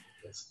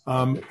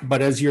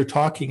 But as you're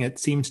talking, it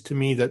seems to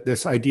me that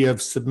this idea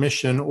of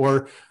submission,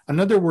 or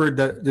another word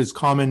that is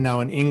common now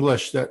in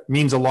English that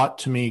means a lot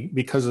to me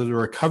because of the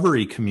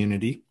recovery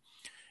community,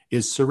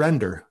 is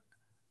surrender.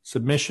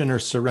 Submission or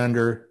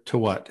surrender to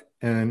what?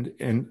 And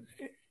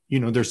you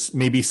know, there's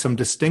maybe some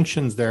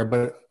distinctions there,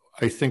 but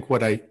I think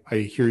what I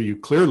hear you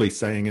clearly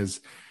saying is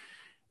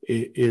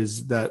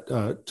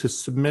that to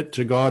submit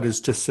to God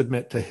is to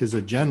submit to His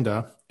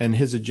agenda, and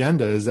His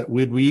agenda is that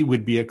we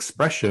would be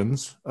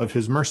expressions of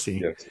His mercy.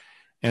 Yes.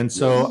 And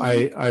so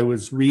I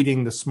was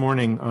reading this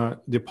morning,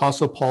 the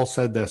Apostle Paul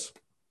said this,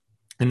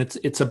 and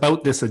it's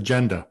about this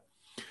agenda.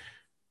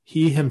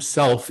 He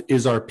Himself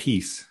is our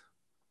peace,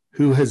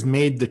 who has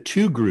made the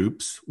two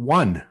groups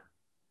one,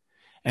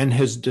 and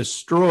has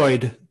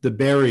destroyed the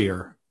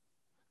barrier,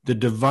 the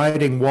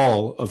dividing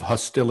wall of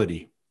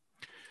hostility.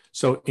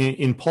 So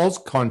in Paul's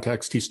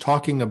context, he's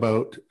talking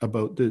about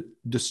the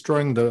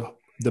destroying the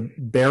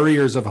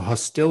barriers of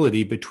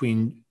hostility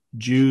between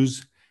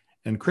Jews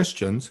and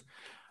Christians.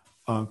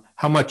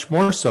 How much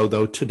more so,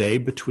 though, today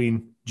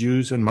between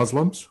Jews and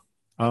Muslims?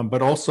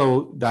 But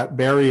also that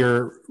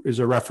barrier is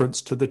a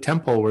reference to the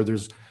temple, where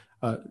there's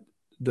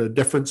the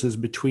differences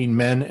between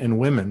men and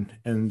women,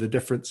 and the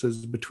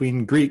differences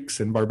between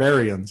Greeks and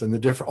barbarians,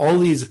 and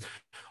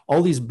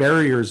all these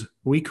barriers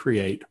we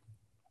create.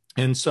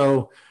 And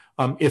so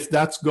if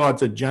that's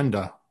God's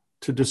agenda,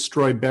 to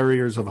destroy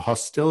barriers of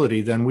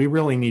hostility, then we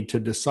really need to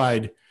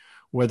decide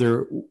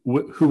who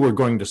we're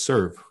going to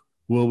serve.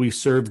 Will we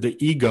serve the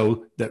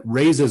ego that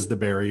raises the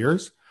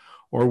barriers,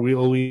 or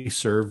will we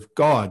serve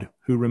God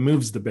who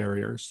removes the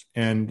barriers?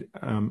 And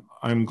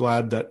I'm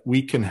glad that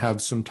we can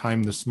have some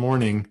time this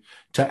morning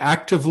to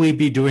actively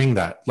be doing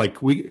that.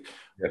 Like we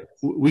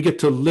get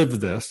to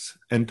live this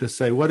and to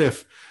say, what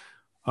if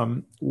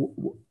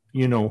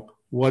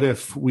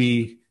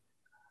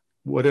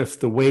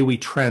the way we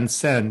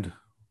transcend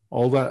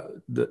all that,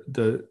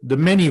 the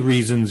many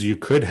reasons you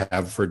could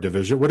have for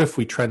division, what if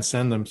we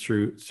transcend them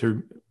through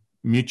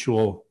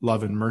mutual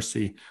love and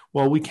mercy?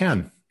 Well, we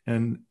can.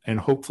 And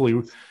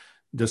hopefully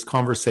this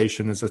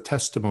conversation is a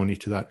testimony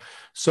to that.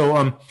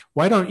 So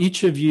why don't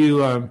each of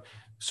you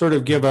sort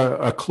of give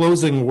a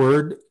closing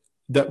word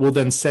that will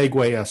then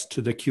segue us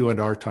to the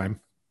Q&R time.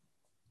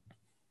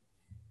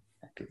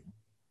 Okay,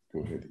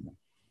 go ahead.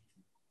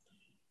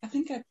 I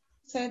think I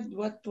said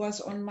what was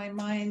on my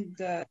mind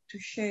to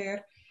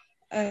share.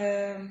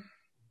 I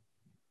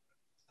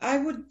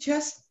would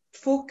just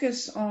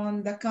focus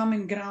on the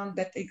common ground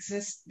that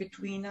exists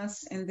between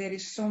us, and there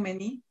is so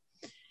many.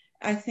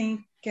 I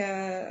think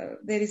there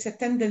is a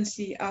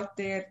tendency out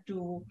there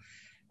to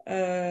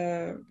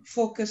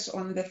focus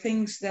on the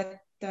things that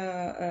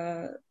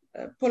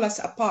pull us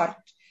apart.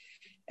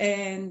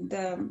 And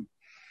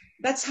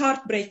that's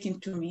heartbreaking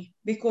to me,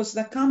 because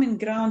the common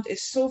ground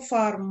is so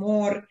far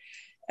more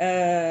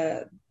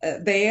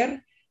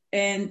there,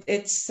 and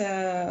it's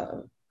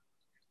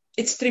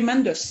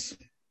tremendous.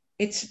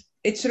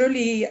 It's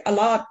really a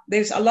lot.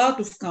 There's a lot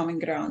of common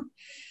ground.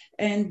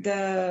 And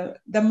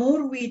the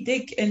more we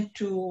dig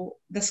into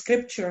the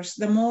scriptures,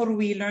 the more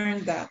we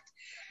learn that.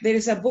 There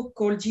is a book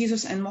called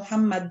Jesus and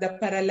Muhammad, The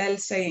Parallel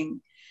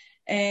Saying.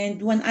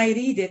 And when I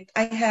read it,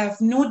 I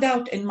have no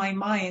doubt in my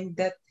mind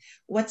that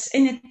what's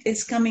in it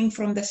is coming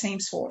from the same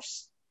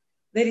source.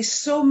 There is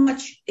so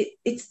much,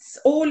 it's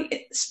all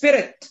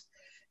spirit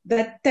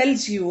that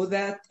tells you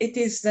that it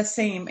is the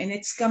same, and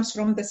it comes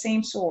from the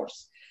same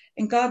source.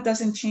 And God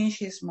doesn't change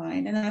his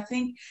mind. And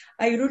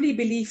I really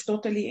believe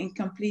totally and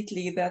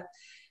completely that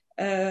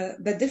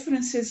the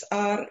differences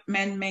are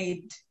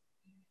man-made.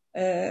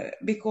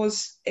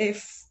 Because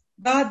if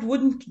God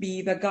wouldn't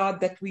be the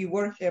God that we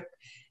worship,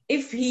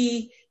 if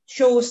he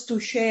chose to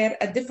share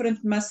a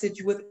different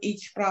message with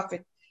each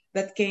prophet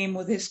that came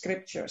with his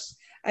scriptures,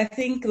 I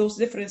think those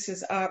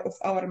differences are of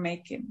our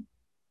making.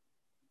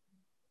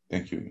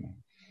 Thank you.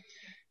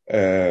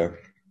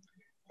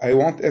 I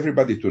want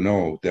everybody to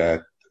know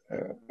that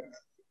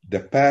the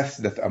path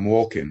that I'm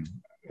walking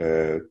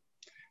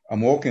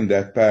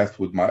that path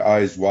with my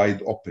eyes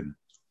wide open.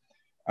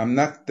 I'm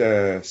not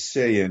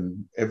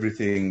saying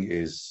everything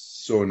is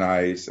so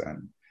nice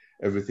and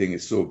everything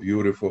is so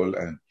beautiful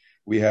and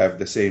we have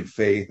the same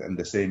faith and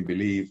the same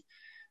belief.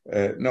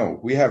 No,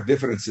 we have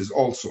differences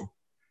also.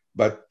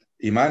 But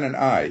Eman and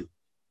I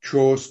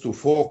chose to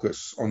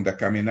focus on the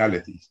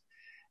commonalities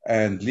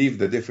and leave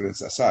the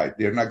difference aside.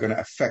 They're not going to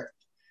affect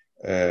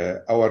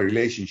our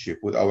relationship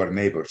with our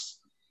neighbors.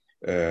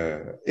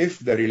 If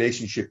the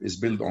relationship is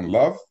built on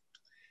love,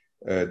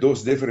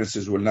 those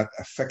differences will not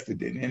affect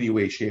it in any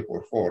way, shape,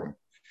 or form.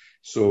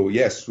 So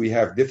yes, we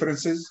have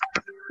differences.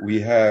 We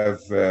have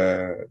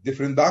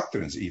different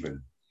doctrines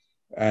even.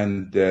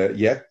 And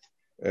yet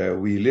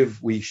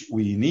we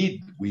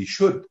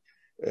should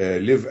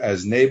live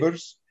as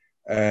neighbors,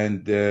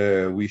 and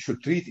we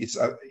should treat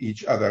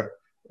each other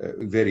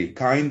very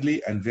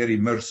kindly and very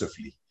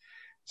mercifully.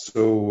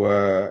 So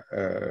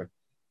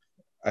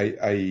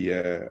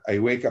I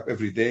wake up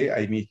every day,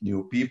 I meet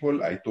new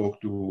people, I talk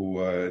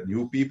to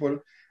new people,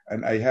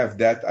 and I have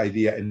that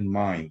idea in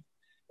mind.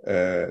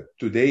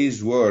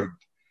 Today's world,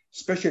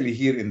 especially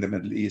here in the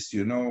Middle East,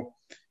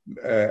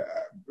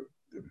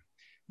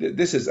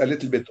 this is a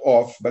little bit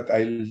off, but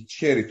I'll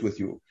share it with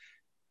you.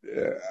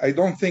 I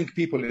don't think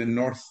people in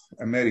North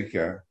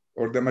America,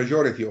 or the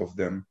majority of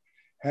them,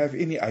 have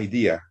any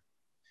idea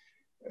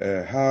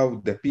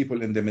how the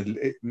people in the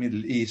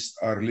Middle East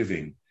are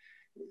living.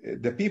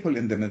 The people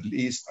in the Middle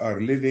East are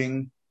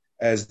living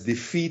as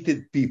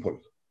defeated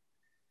people.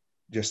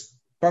 Just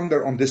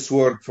ponder on this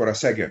word for a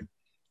second.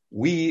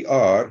 We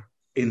are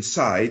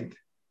inside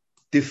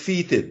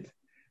defeated,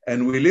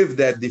 and we live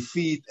that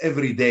defeat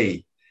every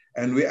day.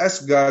 And we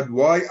ask God,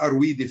 why are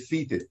we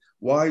defeated?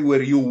 Why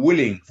were you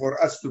willing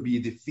for us to be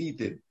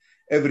defeated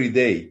every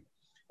day?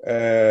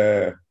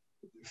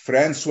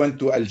 France went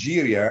to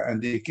Algeria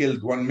and they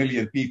killed 1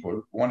 million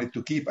people, wanted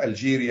to keep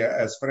Algeria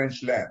as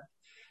French land.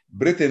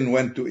 Britain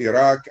went to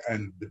Iraq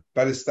and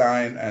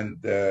Palestine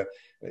and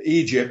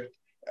Egypt,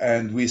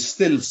 and we're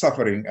still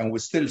suffering and we're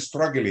still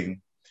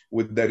struggling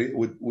with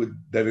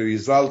the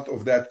result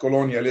of that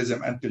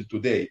colonialism until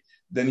today.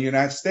 Then the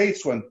United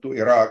States went to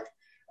Iraq,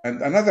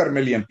 and another 1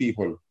 million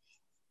people,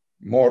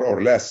 more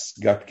or less,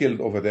 got killed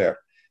over there.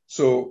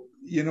 So,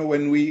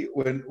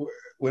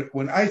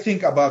 when I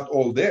think about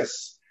all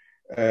this,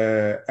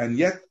 and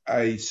yet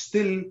I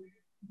still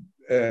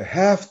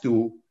have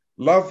to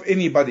love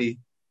anybody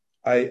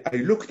I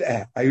look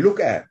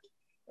at.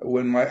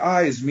 When my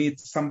eyes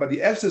meet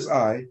somebody else's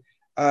eye,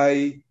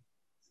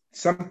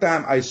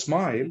 sometimes I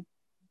smile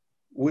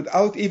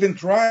without even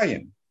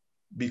trying,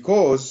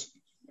 because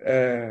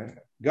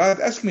God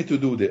asked me to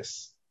do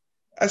this,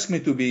 asked me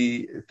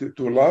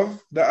to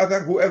love the other,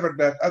 whoever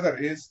that other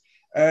is,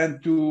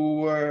 and to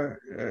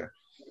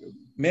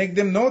make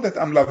them know that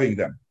I'm loving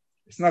them.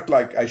 It's not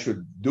like I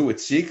should do it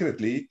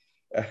secretly.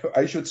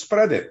 I should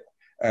spread it,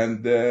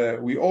 and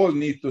we all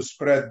need to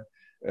spread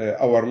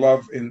our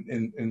love in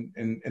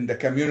the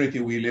community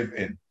we live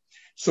in.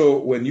 So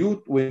when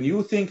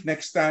you think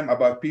next time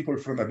about people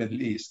from the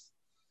Middle East,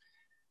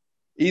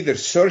 either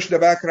search the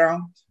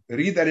background,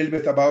 read a little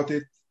bit about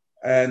it,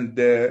 and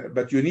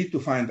but you need to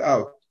find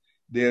out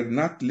they're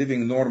not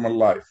living normal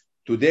life.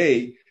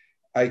 Today,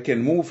 I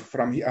can move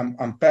from here.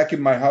 I'm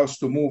packing my house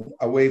to move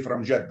away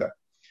from Jeddah.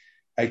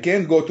 I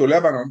can't go to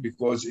Lebanon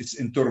because it's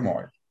in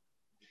turmoil.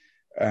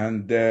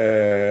 And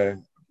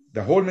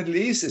the whole Middle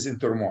East is in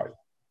turmoil.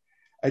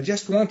 I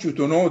just want you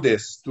to know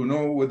this, to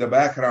know the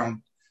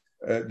background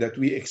that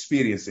we're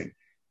experiencing.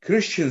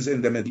 Christians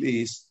in the Middle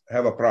East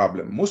have a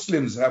problem.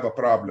 Muslims have a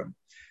problem.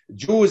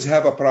 Jews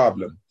have a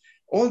problem.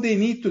 All they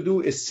need to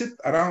do is sit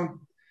around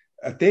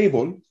a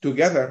table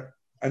together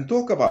and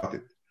talk about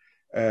it.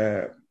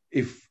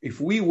 If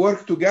we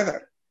work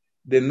together,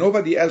 then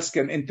nobody else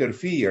can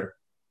interfere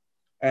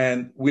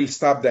and will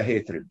stop the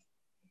hatred.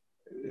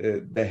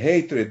 The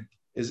hatred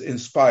is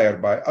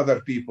inspired by other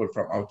people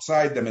from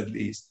outside the Middle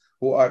East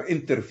who are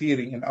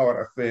interfering in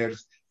our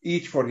affairs,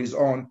 each for his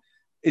own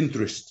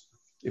interest.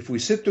 If we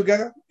sit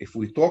together, if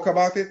we talk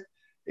about it,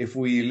 if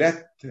we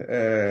let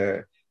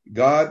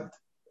God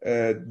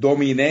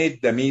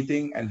dominate the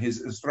meeting and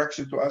his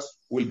instruction to us,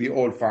 we'll be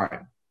all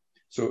fine.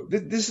 So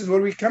this is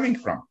where we're coming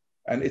from.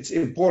 And it's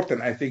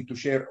important, I think, to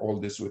share all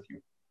this with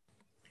you.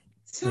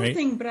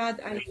 Something,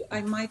 Brad,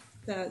 I might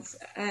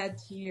add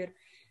here.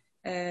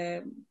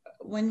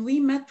 When we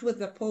met with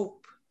the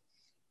Pope,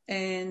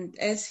 and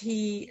as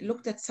he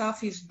looked at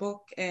Safi's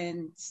book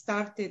and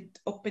started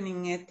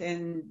opening it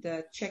and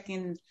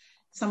checking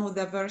some of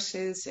the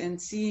verses and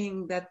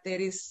seeing that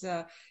there is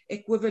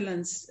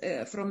equivalence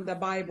from the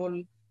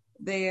Bible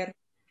there,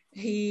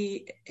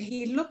 he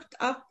looked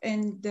up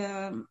and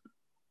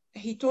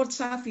he told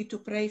Safi to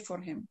pray for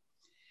him.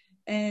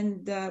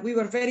 And we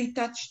were very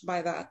touched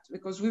by that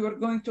because we were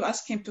going to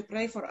ask him to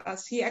pray for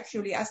us. He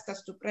actually asked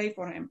us to pray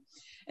for him.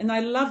 And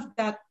I loved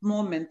that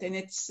moment, and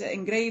it's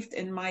engraved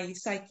in my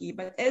psyche.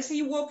 But as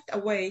he walked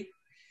away,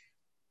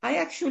 I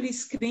actually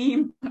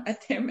screamed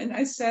at him and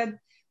I said,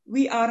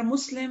 "We are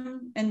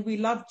Muslim and we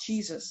love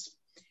Jesus."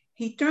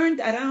 He turned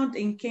around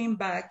and came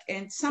back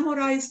and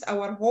summarized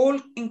our whole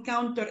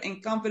encounter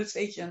and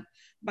conversation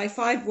by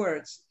 5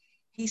 words.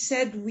 He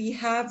said, "We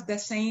have the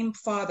same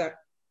Father."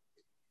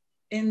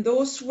 And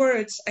those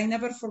words I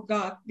never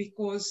forgot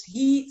because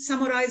he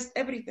summarized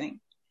everything.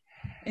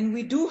 And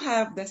we do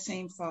have the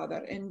same Father.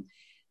 And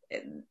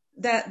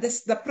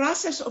the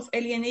process of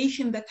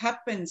alienation that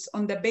happens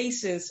on the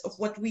basis of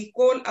what we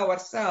call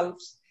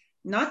ourselves,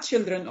 not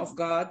children of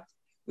God,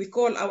 we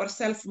call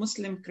ourselves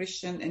Muslim,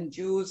 Christian, and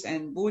Jews,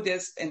 and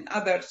Buddhists, and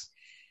others.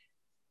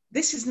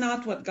 This is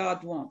not what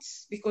God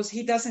wants because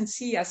he doesn't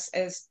see us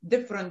as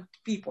different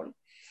people.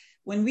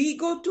 When we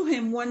go to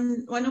him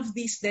one of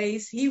these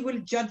days, he will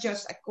judge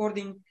us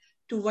according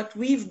to what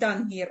we've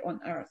done here on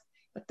earth.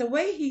 But the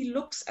way he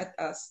looks at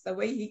us, the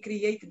way he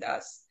created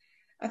us,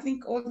 I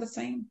think all the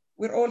same.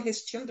 We're all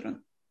his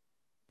children.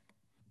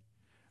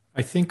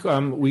 I think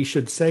we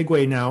should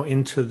segue now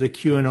into the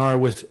Q&R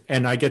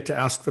and I get to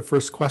ask the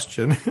first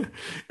question.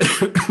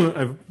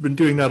 I've been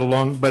doing that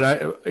but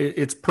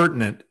it's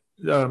pertinent.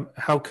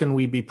 How can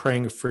we be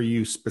praying for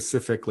you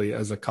specifically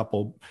as a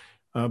couple?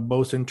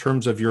 Both in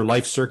terms of your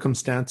life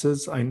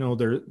circumstances, I know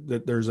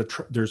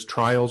there's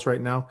trials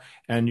right now,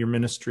 and your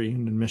ministry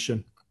and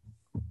mission.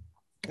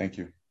 Thank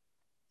you.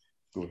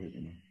 Go ahead,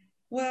 Eman.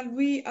 Well,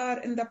 we are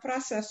in the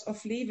process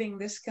of leaving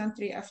this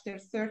country after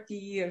 30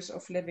 years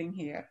of living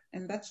here,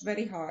 and that's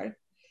very hard.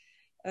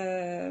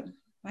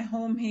 My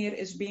home here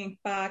is being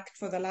packed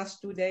for the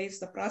last 2 days.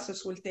 The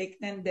process will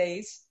take 10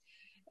 days,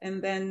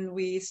 and then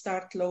we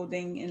start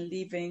loading and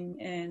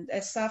leaving. And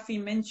as Safi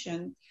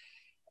mentioned,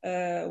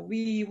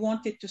 we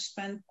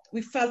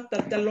felt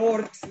that the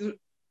Lord,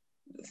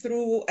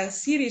 through a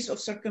series of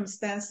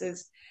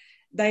circumstances,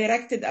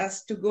 directed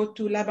us to go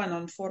to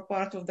Lebanon for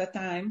part of the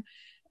time.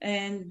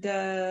 And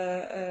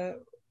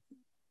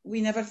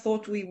we never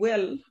thought we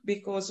will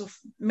because of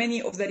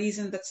many of the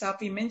reasons that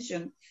Safi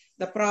mentioned,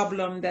 the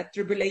problem, that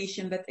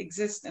tribulation that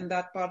exists in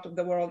that part of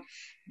the world.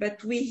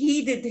 But we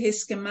heeded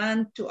his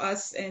command to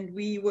us and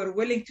we were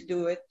willing to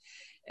do it.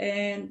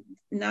 And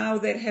now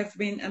there have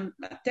been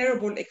a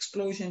terrible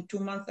explosion 2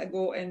 months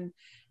ago in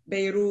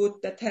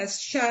Beirut that has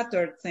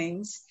shattered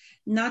things,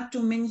 not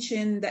to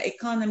mention the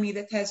economy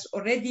that has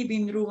already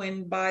been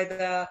ruined by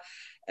the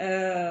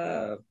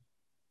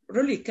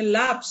really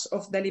collapse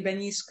of the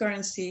Lebanese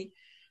currency.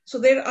 So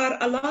there are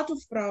a lot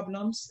of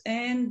problems,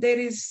 and there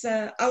is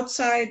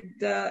outside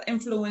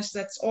influence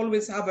that's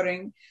always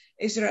hovering.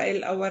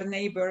 Israel, our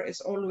neighbor,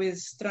 is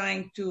always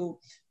trying to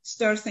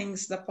stir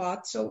things the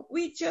pot. So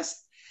we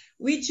just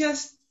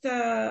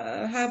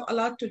have a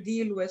lot to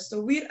deal with.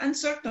 So we're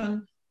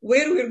uncertain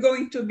where we're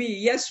going to be.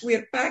 Yes,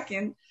 we're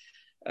packing.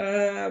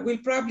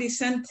 We'll probably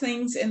send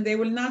things and they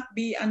will not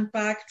be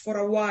unpacked for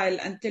a while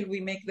until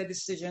we make the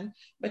decision.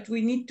 But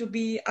we need to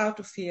be out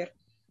of here.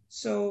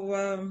 So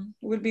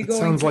we'll be going.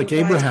 Sounds like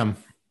Abraham.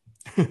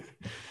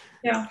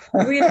 Yeah,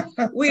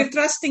 we're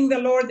trusting the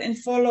Lord and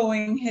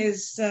following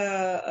his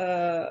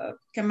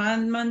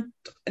commandment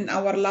in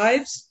our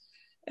lives.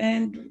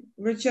 And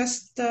we're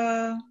just...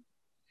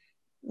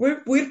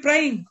 We're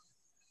praying.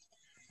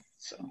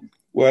 So.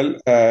 Well,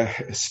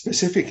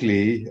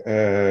 specifically,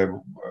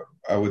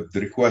 I would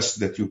request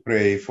that you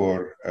pray for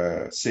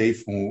a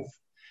safe move,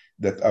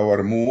 that our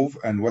move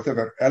and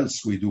whatever else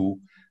we do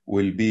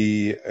will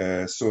be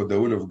so the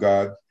will of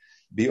God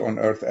be on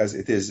earth as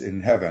it is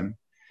in heaven,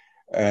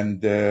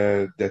 and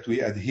that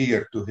we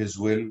adhere to his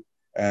will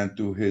and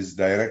to his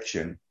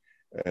direction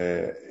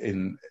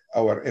in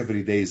our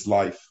everyday's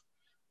life.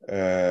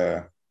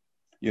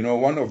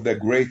 One of the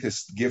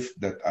greatest gifts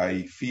that I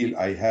feel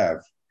I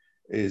have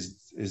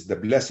is the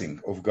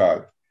blessing of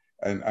God.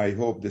 And I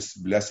hope this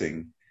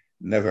blessing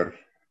never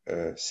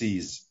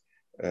cease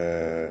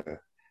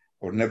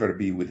or never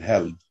be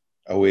withheld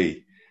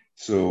away.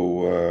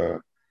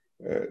 So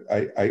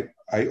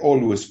I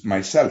always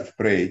myself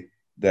pray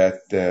that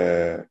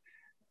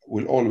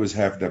we'll always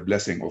have the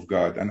blessing of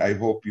God. And I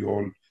hope you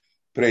all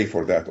pray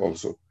for that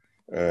also.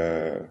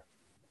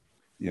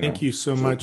 Thank you so much.